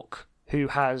York who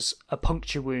has a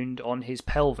puncture wound on his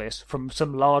pelvis from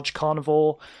some large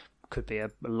carnivore. Could be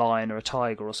a lion or a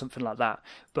tiger or something like that.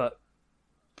 But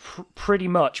pretty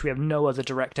much we have no other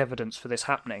direct evidence for this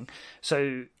happening.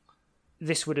 So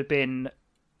this would have been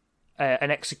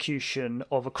an execution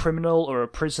of a criminal or a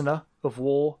prisoner of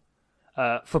war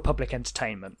for public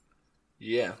entertainment.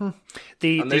 Yeah.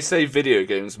 They say video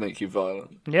games make you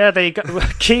violent. Yeah, there you go.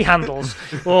 Key handles.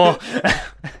 Or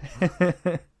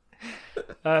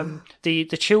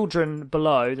the children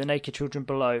below, the naked children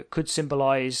below, could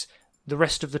symbolise the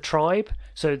rest of the tribe.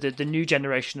 So the new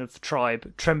generation of the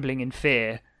tribe trembling in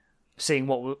fear, seeing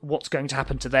what's going to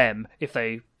happen to them if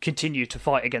they continue to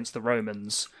fight against the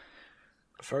Romans.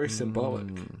 Very symbolic.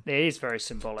 It is very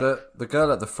symbolic. The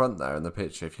girl at the front there in the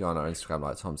picture, if you're on our Instagram,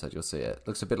 like Tom said, you'll see it.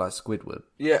 Looks a bit like Squidward.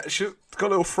 Yeah, she's got a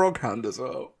little frog hand as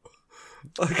well.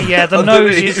 Yeah, the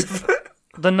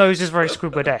nose is very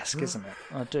Squidward-esque, isn't it?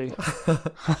 I do.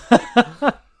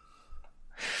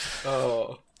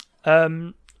 Oh.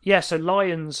 Yeah, so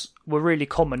lions were really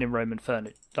common in Roman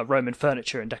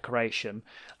furniture and decoration,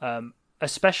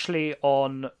 especially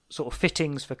on sort of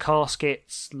fittings for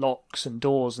caskets, locks, and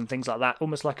doors and things like that.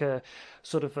 Almost like a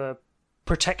sort of a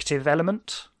protective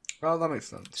element. Oh, that makes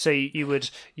sense. So you would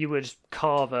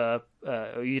carve or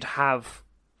you'd have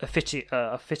a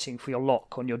fitting for your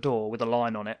lock on your door with a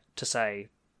line on it to say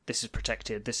this is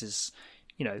protected. This is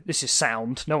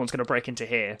sound. No one's going to break into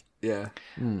here. Yeah.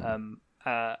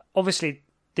 Obviously,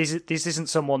 this isn't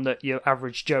someone that your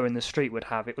average Joe in the street would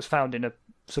have. It was found in a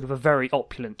sort of a very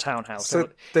opulent townhouse. So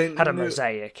it had a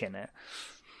mosaic in it.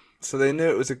 So they knew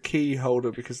it was a key holder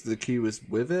because the key was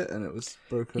with it and it was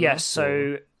broken. Yes.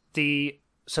 So the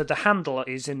handle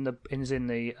is in the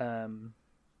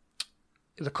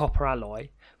copper alloy,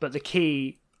 but the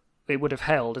key it would have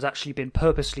held has actually been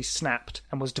purposely snapped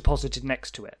and was deposited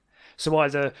next to it. So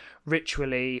either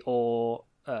ritually or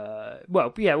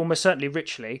almost certainly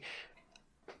ritually,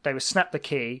 they would snap the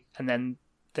key and then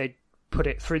they'd put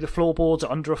it through the floorboards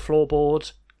or under a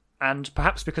floorboard, and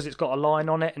perhaps because it's got a line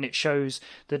on it and it shows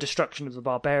the destruction of the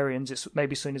barbarians, it's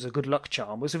maybe seen as a good luck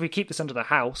charm. Whereas if we keep this under the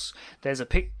house, there's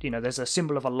a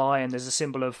symbol of a lion, there's a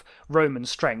symbol of Roman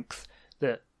strength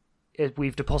that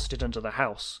we've deposited under the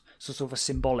house. So sort of a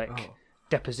symbolic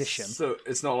deposition. So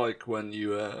it's not like when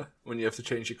you have to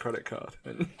change your credit card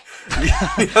and you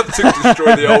have to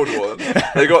destroy the old one.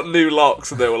 They got new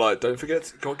locks and they were like, don't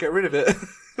forget, go get rid of it.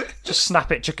 Just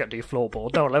snap it, chuck it to your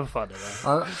floorboard. No one will ever find it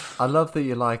there. I love that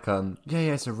you're like,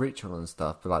 it's a ritual and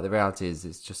stuff, but like the reality is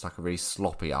it's just like a really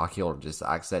sloppy archaeologist that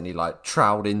accidentally like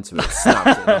troweled into it,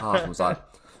 snapped it in half and was like,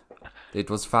 it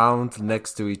was found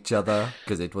next to each other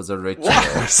because it was a ritual.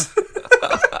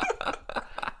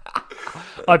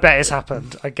 I bet it's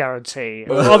happened, I guarantee.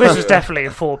 Oh, this was definitely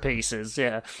in 4 pieces,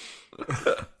 yeah.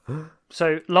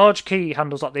 So large key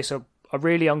handles like this are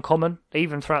really uncommon,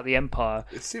 even throughout the Empire.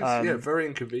 It seems very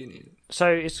inconvenient. So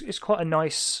it's quite a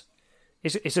nice,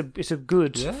 it's a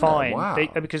good find. Wow.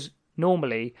 Because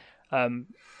normally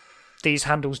these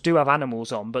handles do have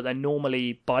animals on, but they're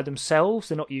normally by themselves.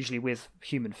 They're not usually with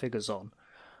human figures on.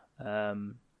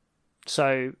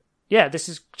 So yeah, this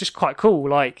is just quite cool.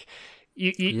 Like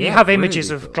you have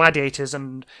images really of gladiators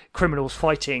and criminals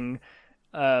fighting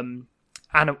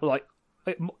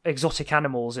exotic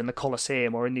animals in the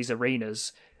Colosseum or in these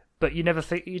arenas, but you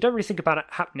don't really think about it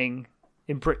happening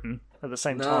in Britain at the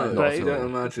same time. No, you don't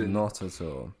imagine. Not at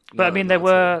all. But I mean, there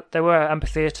were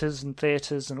amphitheatres and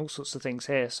theatres and all sorts of things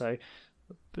here, so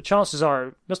the chances are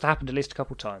it must have happened at least a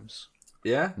couple times.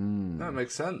 Yeah, that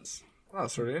makes sense. Wow,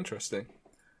 that's really interesting.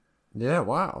 Yeah,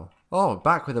 wow. Oh,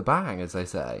 back with a bang, as they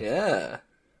say. Yeah.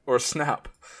 Or a snap.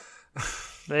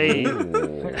 A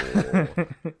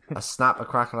snap, a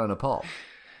crackle, and a pop.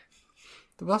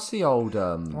 That's the old,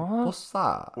 what's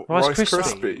that? Rice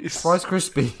Krispies. Rice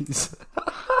Krispies.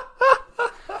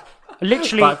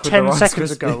 Literally 10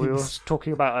 seconds ago, we were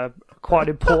talking about a quite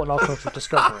important archaeological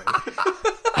discovery.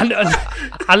 And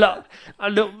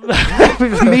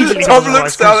we've immediately Tom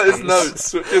looks down at his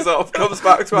notes, switches off, comes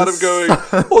back to Adam going,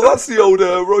 oh, that's the old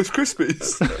Rice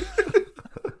Krispies.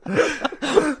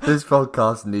 This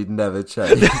podcast need never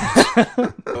change.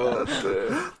 Oh,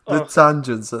 dear. The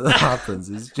tangents that happens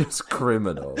is just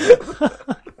criminal.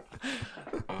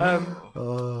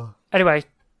 Anyway,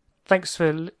 thanks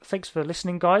for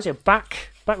listening, guys. You're back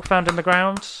with Found in the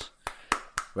Ground.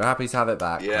 We're happy to have it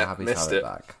back. Yeah, We're happy to have it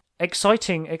back.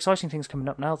 Exciting things coming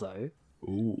up now, though.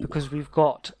 Ooh. Because we've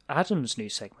got Adam's new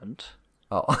segment.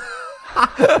 Oh.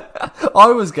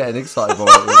 I was getting excited by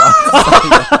what you were about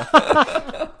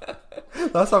to say.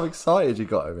 That's how excited you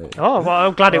got at me. Oh, well,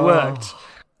 I'm glad it worked.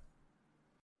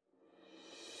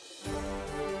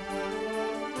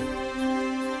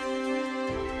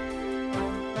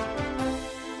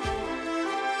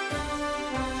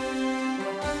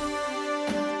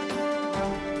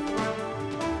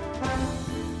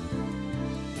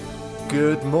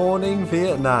 Good morning,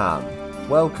 Vietnam.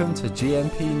 Welcome to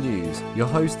GMP News. Your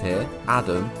host here,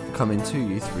 Adam, coming to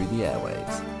you through the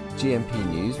airwaves. GMP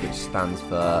News, which stands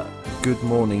for Good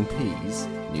Morning Peas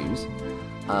News.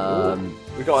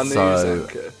 We got a news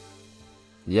anchor.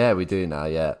 Yeah, we do now,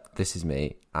 yeah. This is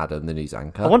me, Adam, the news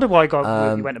anchor. I wonder why you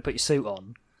went and put your suit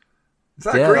on. Is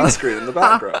that a green screen in the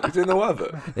background? You're doing the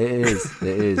weather? It is.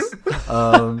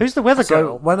 Who's the weather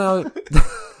girl?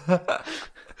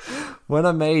 When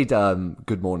I made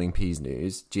Good Morning Peas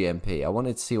News, GMP, I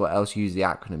wanted to see what else used the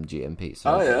acronym GMP, so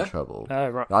I didn't get in trouble. Oh,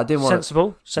 right. I didn't want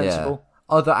Sensible. Yeah.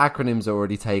 Other acronyms are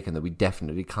already taken that we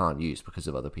definitely can't use because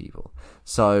of other people.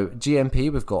 So,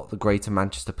 GMP, we've got the Greater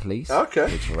Manchester Police.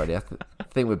 Okay. Which already, I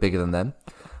think we're bigger than them.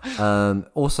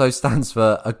 Also stands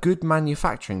for a good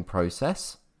manufacturing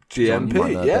process. GMP, John, you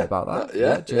might know a bit about that.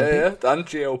 Yeah. And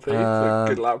GLP for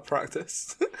good lab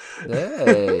practice.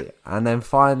 Hey. And then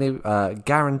finally,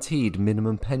 guaranteed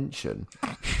minimum pension.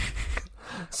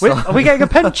 Are we getting a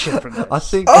pension from this? I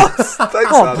think. Thanks,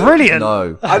 Adam. Brilliant!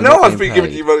 No, I know I've been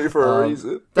giving you money for a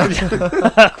reason. We're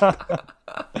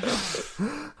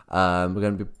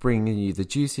going to be bringing you the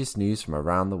juiciest news from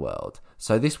around the world.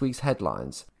 So this week's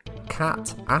headlines: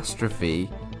 catastrophe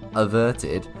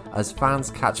averted as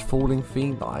fans catch falling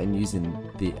feline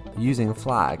using a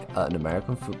flag at an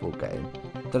American football game.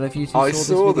 Don't know if you two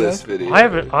saw this video. I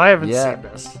haven't seen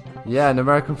this. Yeah, an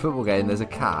American football game. There's a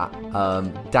cat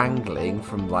dangling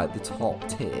from like the top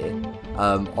tier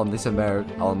on this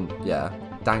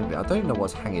dangling. I don't know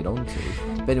what's hanging on to,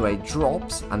 but anyway,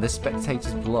 drops and the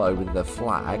spectators below with their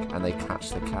flag and they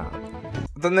catch the cat.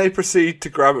 Then they proceed to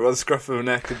grab it by the scruff of the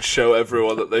neck and show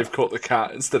everyone that they've caught the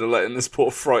cat instead of letting this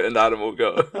poor frightened animal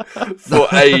go for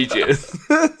ages.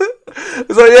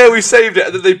 It's like, yeah, we saved it,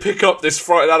 and then they pick up this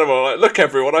frightened animal, like, look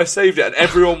everyone, I saved it, and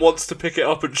everyone wants to pick it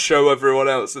up and show everyone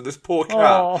else, and this poor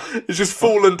cat is just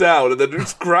fallen down and then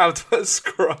just grabbed by the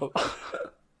scruff.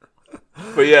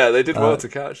 But yeah, they did well to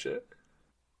catch it.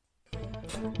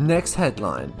 Next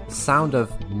headline: sound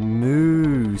of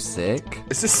music.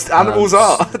 It's just animals'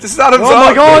 art. This is Adam's art. Oh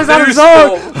my god, it's Adam's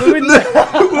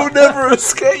art! We'll never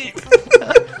escape.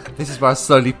 This is where I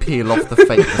slowly peel off the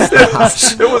fake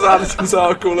moustache. It was Adam's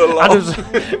art all along.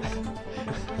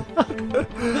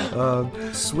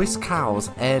 Swiss cows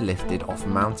airlifted off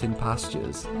mountain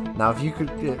pastures. Now, if you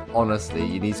could, honestly,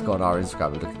 you need to go on our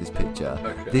Instagram and look at this picture.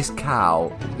 Okay. This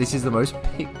cow, this is the most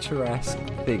picturesque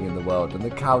thing in the world, and the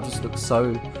cow just looks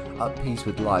so at peace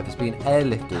with life. It's being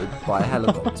airlifted by a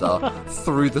helicopter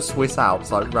through the Swiss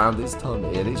Alps, like round its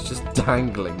tummy, and it's just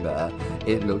dangling there.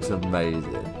 It looks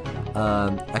amazing.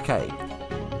 Okay.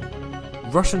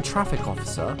 Russian traffic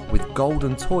officer with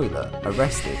golden toilet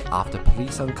arrested after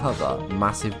police uncover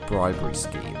massive bribery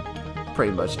scheme.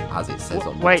 Pretty much as it says on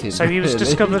the tin. Wait, so he was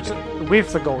discovered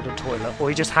with the golden toilet,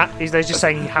 or they're just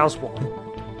saying he has one?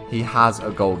 He has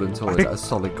a golden toilet, a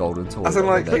solid golden toilet. As in,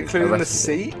 like, including the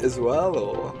seat as well,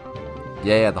 or?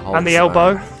 Yeah, the whole. And the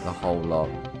elbow? The whole lot.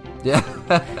 Yeah.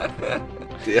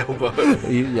 The elbow.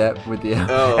 Yeah, with the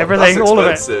elbow. Oh, everything, all of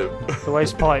it. expensive. The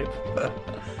waste pipe.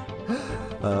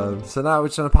 So now we're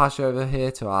just going to pass you over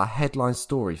here to our headline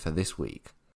story for this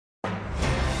week.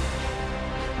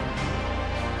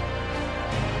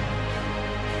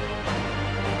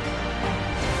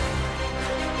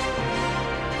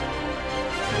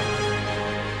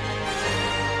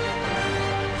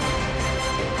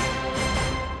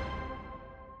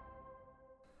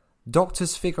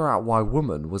 Doctors figure out why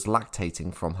woman was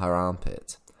lactating from her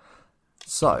armpit.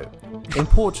 So, in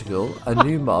Portugal, a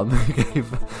new mum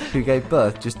who gave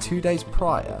birth just 2 days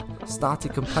prior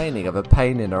started complaining of a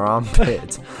pain in her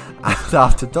armpit, and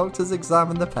after doctors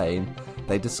examined the pain,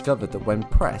 they discovered that when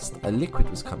pressed, a liquid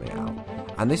was coming out,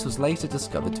 and this was later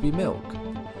discovered to be milk.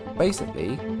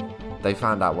 Basically, they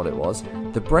found out what it was.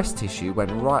 The breast tissue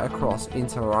went right across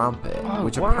into her armpit,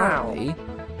 which apparently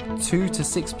 2 to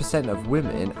 6% of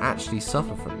women actually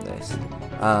suffer from this.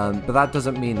 But that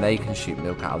doesn't mean they can shoot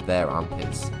milk out of their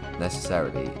armpits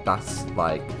necessarily. That's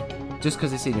like just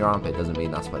because it's in your armpit doesn't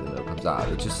mean that's where the milk comes out.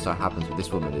 It just so happens with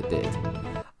this woman it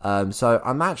did. So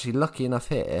I'm actually lucky enough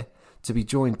here to be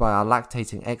joined by our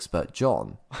lactating expert,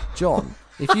 John. John,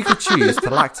 if you could choose to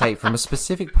lactate from a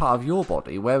specific part of your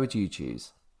body, where would you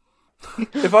choose?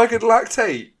 If I could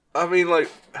lactate, I mean, like,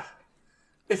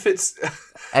 if it's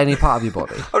Any part of your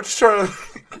body. I'm just trying to.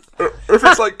 If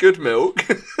it's like good milk,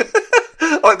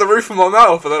 like the roof of my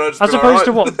mouth, and then I just. As opposed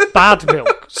to what? Bad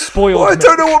milk, spoiled. Well, I milk.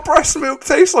 don't know what breast milk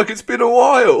tastes like. It's been a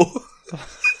while.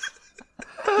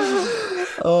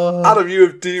 Adam, you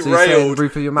have So you say derailed the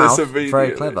roof of your this mouth. Very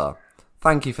immediately. clever.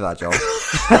 Thank you for that, John.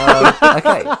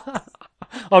 Okay.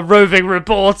 A roving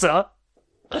reporter.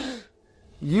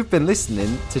 You've been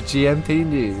listening to GMP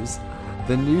News,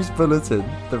 the news bulletin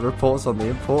that reports on the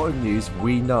important news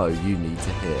we know you need to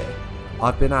hear.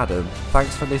 I've been Adam,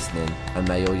 thanks for listening, and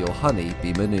may all your honey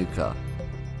be Manuka.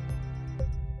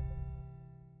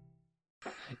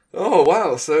 Oh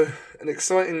wow! So an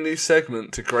exciting new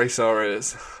segment to grace our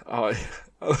ears. I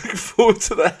look forward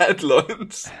to the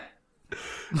headlines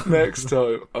next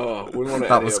time. Oh, we want it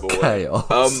That any was other way.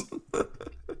 chaos.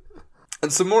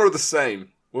 And some more of the same.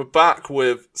 We're back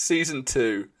with season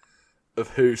 2 of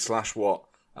Who/What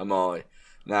Am I?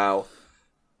 Now,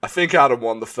 I think Adam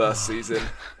won the first season.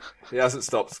 He hasn't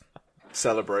stopped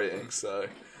celebrating, so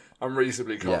I'm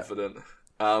reasonably confident.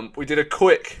 We did a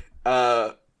quick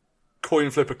coin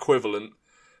flip equivalent,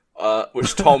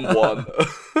 which Tom won,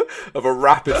 of a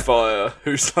rapid fire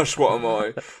Who/What Am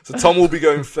I? So Tom will be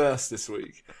going first this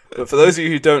week. But for those of you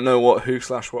who don't know what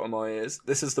Who/What Am I is,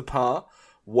 this is the part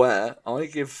where I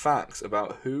give facts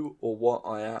about who or what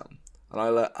I am, and I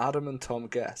let Adam and Tom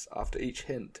guess after each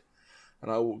hint, and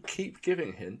I will keep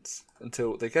giving hints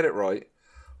until they get it right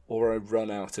or I run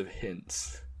out of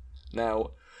hints.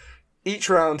 Now,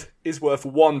 each round is worth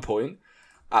 1 point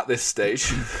at this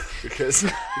stage because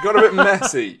it got a bit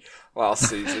messy last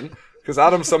season because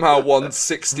Adam somehow won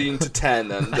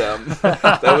 16-10 and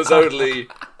there was only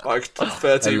like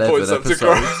 13 points up to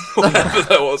grow. Whatever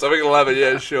that was, I think 11,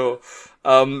 yeah, sure.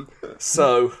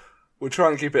 So we'll try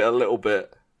and keep it a little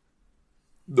bit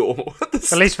normal.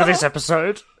 At least for this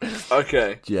episode.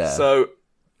 Okay. Yeah. So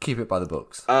Keep it by the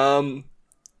books.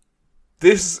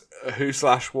 this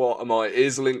Who/What Am I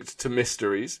is linked to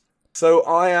mysteries. So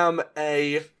I am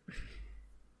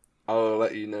I'll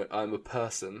let you know, I'm a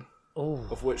person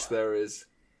of which there is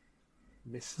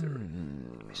mystery.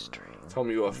 Mystery. Tom,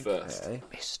 you are first. Okay.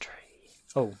 Mystery.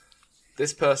 Oh.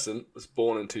 This person was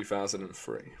born in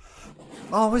 2003.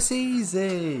 Oh, it's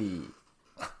easy.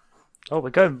 Oh, we're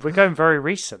going very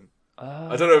recent.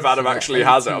 I don't know if Adam actually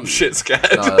has it. I'm shit scared.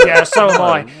 No. Yeah, so am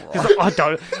I. 'Cause I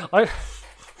don't. Right,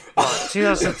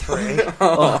 2003.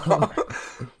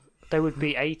 They would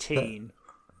be 18.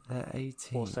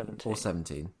 18 Or 17. Or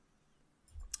 17.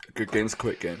 Good game's a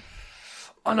quick game.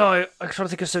 I know. I'm trying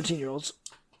to think of 17-year-olds.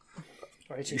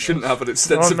 You shouldn't have an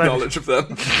extensive Oh, no. knowledge of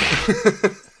them.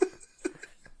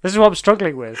 This is what I'm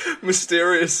struggling with.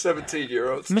 Mysterious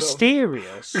 17-year-olds. Tom.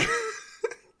 Mysterious.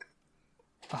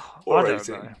 Or I don't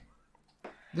 18. know.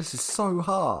 This is so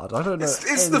hard. I don't know.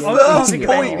 It's the any first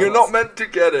 18-year-olds. point. You're not meant to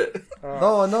get it.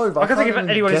 No, I know, but I can't think of even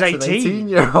anyone who's guess an 18.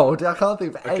 18-year-old. I can't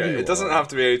think of Okay, anyone. it doesn't have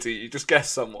to be 18. You just guess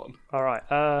someone. All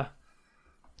right.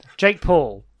 Jake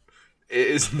Paul. It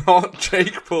is not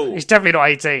Jake Paul. He's definitely not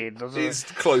 18. He's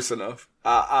close enough.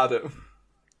 Adam.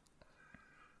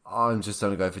 I'm just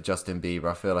going to go for Justin Bieber.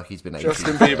 I feel like he's been 18.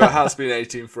 Justin Bieber has been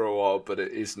 18 for a while, but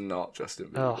it is not Justin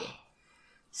Bieber. Oh.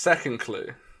 Second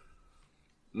clue.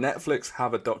 Netflix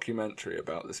have a documentary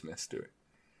about this mystery.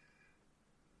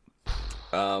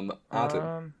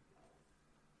 Adam.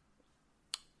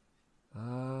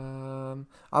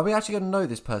 Are we actually going to know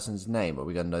this person's name, or are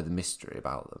we going to know the mystery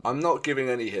about them? I'm not giving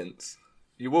any hints.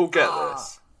 You will get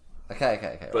this,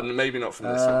 Okay. but maybe not from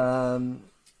this one.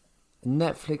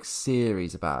 Netflix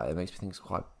series about it. It makes me think it's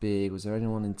quite big. Was there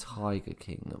anyone in Tiger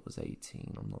King that was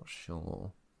 18? I'm not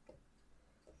sure.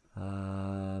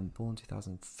 Born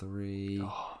 2003.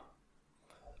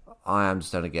 I am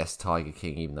just going to guess Tiger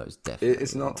King, even though it's definitely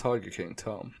It's not Tiger King,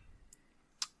 Tom.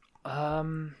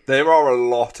 Um, There are a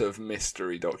lot of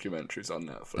mystery documentaries on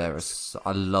Netflix. There are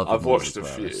I love. I've them watched as a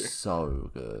well. few. They're so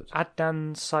good.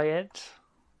 Adnan Syed.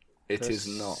 It The is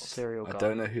not. serial I guy.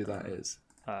 don't know who that is.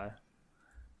 Have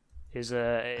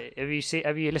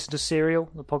you listened to Serial,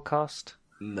 the podcast?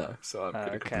 No, so I'm going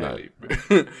to okay. completely...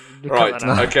 Right, that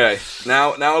out. okay.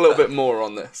 Now a little bit more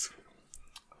on this.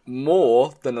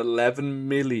 More than £11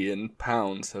 million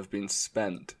have been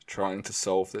spent trying to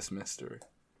solve this mystery.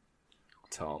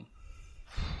 Tom.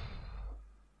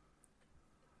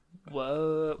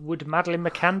 Would Madeleine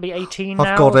McCann be 18 now?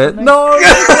 I've got it. wouldn't No!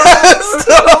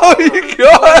 Oh, you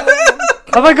got it!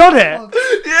 they? Have I got it?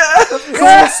 Yeah! Of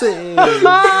course it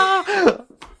is.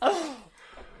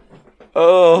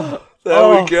 Oh,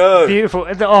 there we go. Beautiful.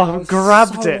 Oh,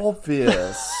 grabbed so it.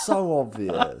 Obvious. So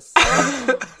obvious.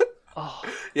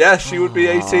 Yeah, she would be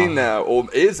 18 now, or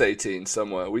is 18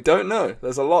 somewhere. We don't know.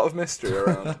 There's a lot of mystery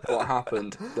around what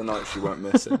happened the night she went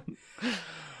missing.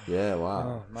 Yeah,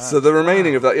 wow. So the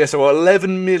remaining of that, so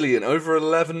 11 million, over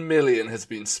 11 million has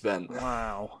been spent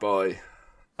Wow. by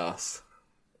us.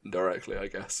 Directly, I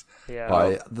guess. Yeah.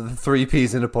 By the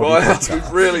 3Ps in a pod. By us,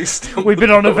 we've really stumbled We've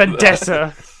been on a upon that.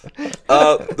 vendetta.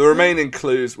 The remaining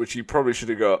clues, which you probably should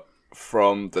have got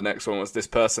from the next one, was this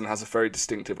person has a very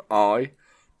distinctive eye,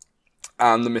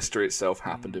 and the mystery itself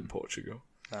happened in Portugal.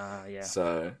 Yeah.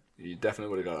 So you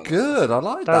definitely would have got it. Good, I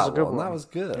like That was that a good one. one. That was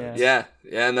good. Yeah.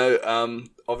 No.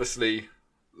 Obviously,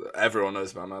 everyone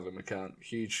knows about Madeleine McCann.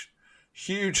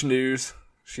 Huge news.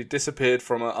 She disappeared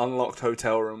from an unlocked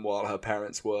hotel room while her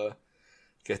parents were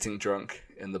getting drunk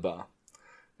in the bar.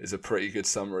 Is a pretty good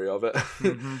summary of it.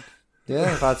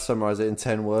 Yeah, if I had to summarise it in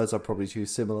 10 words, I'd probably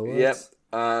choose similar words. Yep.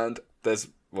 And there's,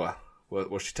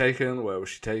 was she taken? Where was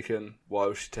she taken? Why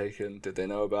was she taken? Did they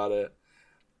know about it?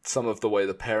 Some of the way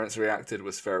the parents reacted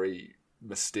was very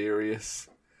mysterious.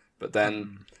 But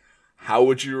then, how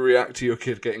would you react to your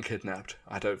kid getting kidnapped?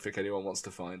 I don't think anyone wants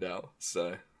to find out.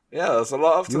 So, yeah, there's a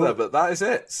lot after that, but that is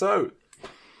it. So,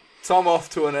 Tom off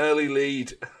to an early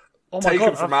lead. Oh my Taken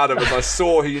God, from Adam as I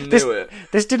saw he knew it.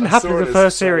 This didn't I happen saw in it the in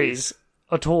first his series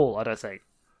at all, I don't think.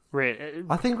 Really.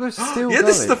 I think we're still Yeah, going.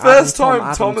 this is the Adam, first Tom, time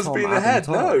Adam, Tom has Tom, been Adam, ahead.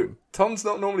 Tom. No, Tom's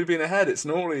not normally been ahead. It's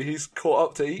normally he's caught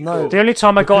up to equal. No. The only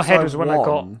time I got Because ahead I was when I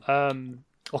won. got,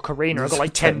 or Karina, I got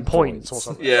like 10 10 points or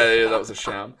something. Yeah, that was a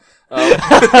sham.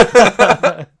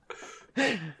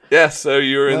 Yeah, so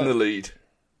you're in the lead.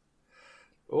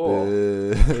 Oh,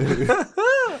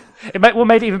 What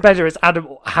made it even better is Adam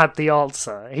had the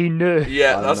answer. He knew.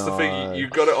 yeah, I that's the know. thing. You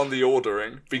got it on the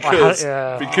ordering because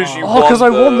yeah. you Oh, won 'cause I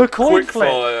won the coin quick flip.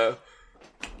 fire.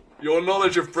 Your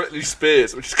knowledge of Britney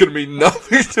Spears, which is going to mean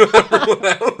nothing to everyone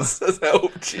else, has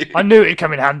helped you. I knew it'd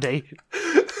come in handy.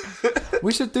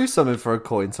 We should do something for a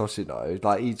coin toss, you know,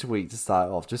 like each week to start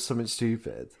off, just something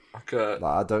stupid. Okay. Like,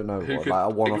 I don't know Who what, could, like a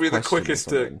who one-off could be the question or quickest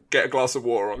something. to get a glass of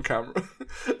water on camera?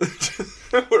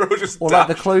 We're all just Or like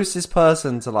the dash. closest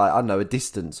person to, like, I don't know, a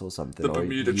distance or something. The or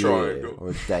Bermuda a year, Triangle. or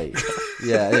a date.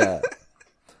 Yeah.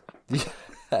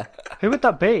 Who would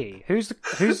that be? Who's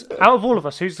out of all of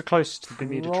us? Who's the closest to the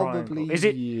Bermuda Probably Triangle? Is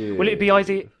it? you. Will it be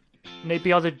either? It'd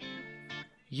be either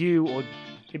you or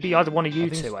it'd be either one of you I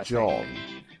think two. it's I John. think.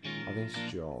 I think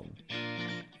it's John.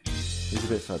 He's a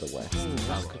bit further west.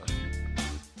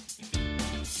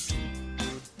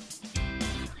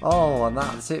 Oh, and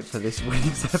that's it for this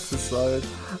week's episode.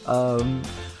 We're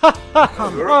up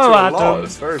Oh, to a lot. Adam.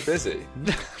 It's very busy.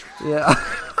 Yeah.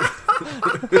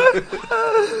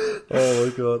 Oh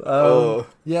my god.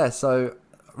 Yeah, so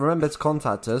remember to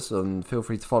contact us and feel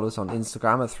free to follow us on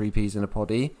Instagram at 3Ps in a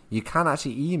poddy. You can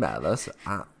actually email us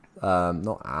at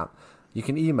you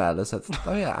can email us at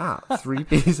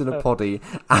 3Ps in a poddy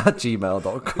at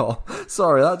gmail.com.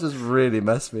 Sorry, that just really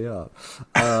messed me up.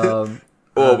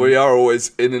 We are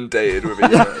always inundated with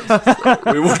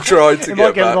emails. We will try to It get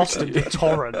might get back. lost in the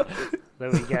torrent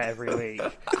that we get every week.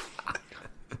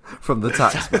 From the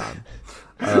tax man.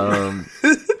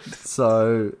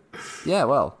 So yeah,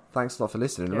 well, thanks a lot for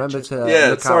listening. Remember to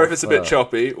look sorry out if it's a for- bit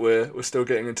choppy. We're still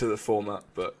getting into the format,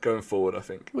 but going forward, I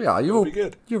think We are. it'll be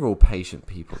good. You're all patient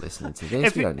people listening to this.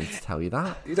 If We you- don't need to tell you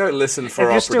that. You don't listen for If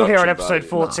our you're still here on production episode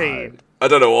value. 14, I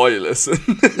don't know why you listen.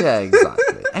 Yeah,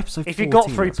 exactly. Episode. if you got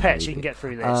 14, through that's pets, you maybe. can get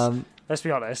through this. Let's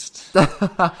be honest.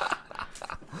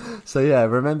 So yeah,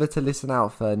 remember to listen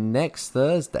out for next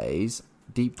Thursday's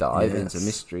deep dive Yes. into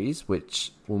mysteries,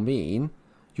 which will mean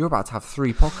you're about to have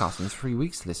 3 podcasts in 3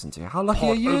 weeks to listen to. How lucky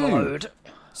are you? Overload.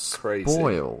 Crazy.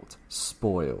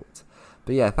 Spoiled.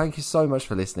 But yeah, thank you so much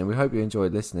for listening. We hope you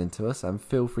enjoyed listening to us, and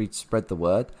feel free to spread the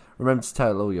word. Remember to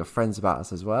tell all your friends about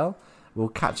us as well. We'll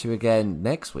catch you again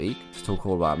next week to talk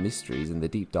all about mysteries in the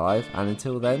deep dive. And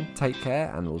until then, take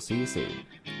care, and we'll see you soon.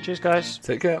 Cheers, guys.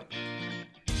 Take care.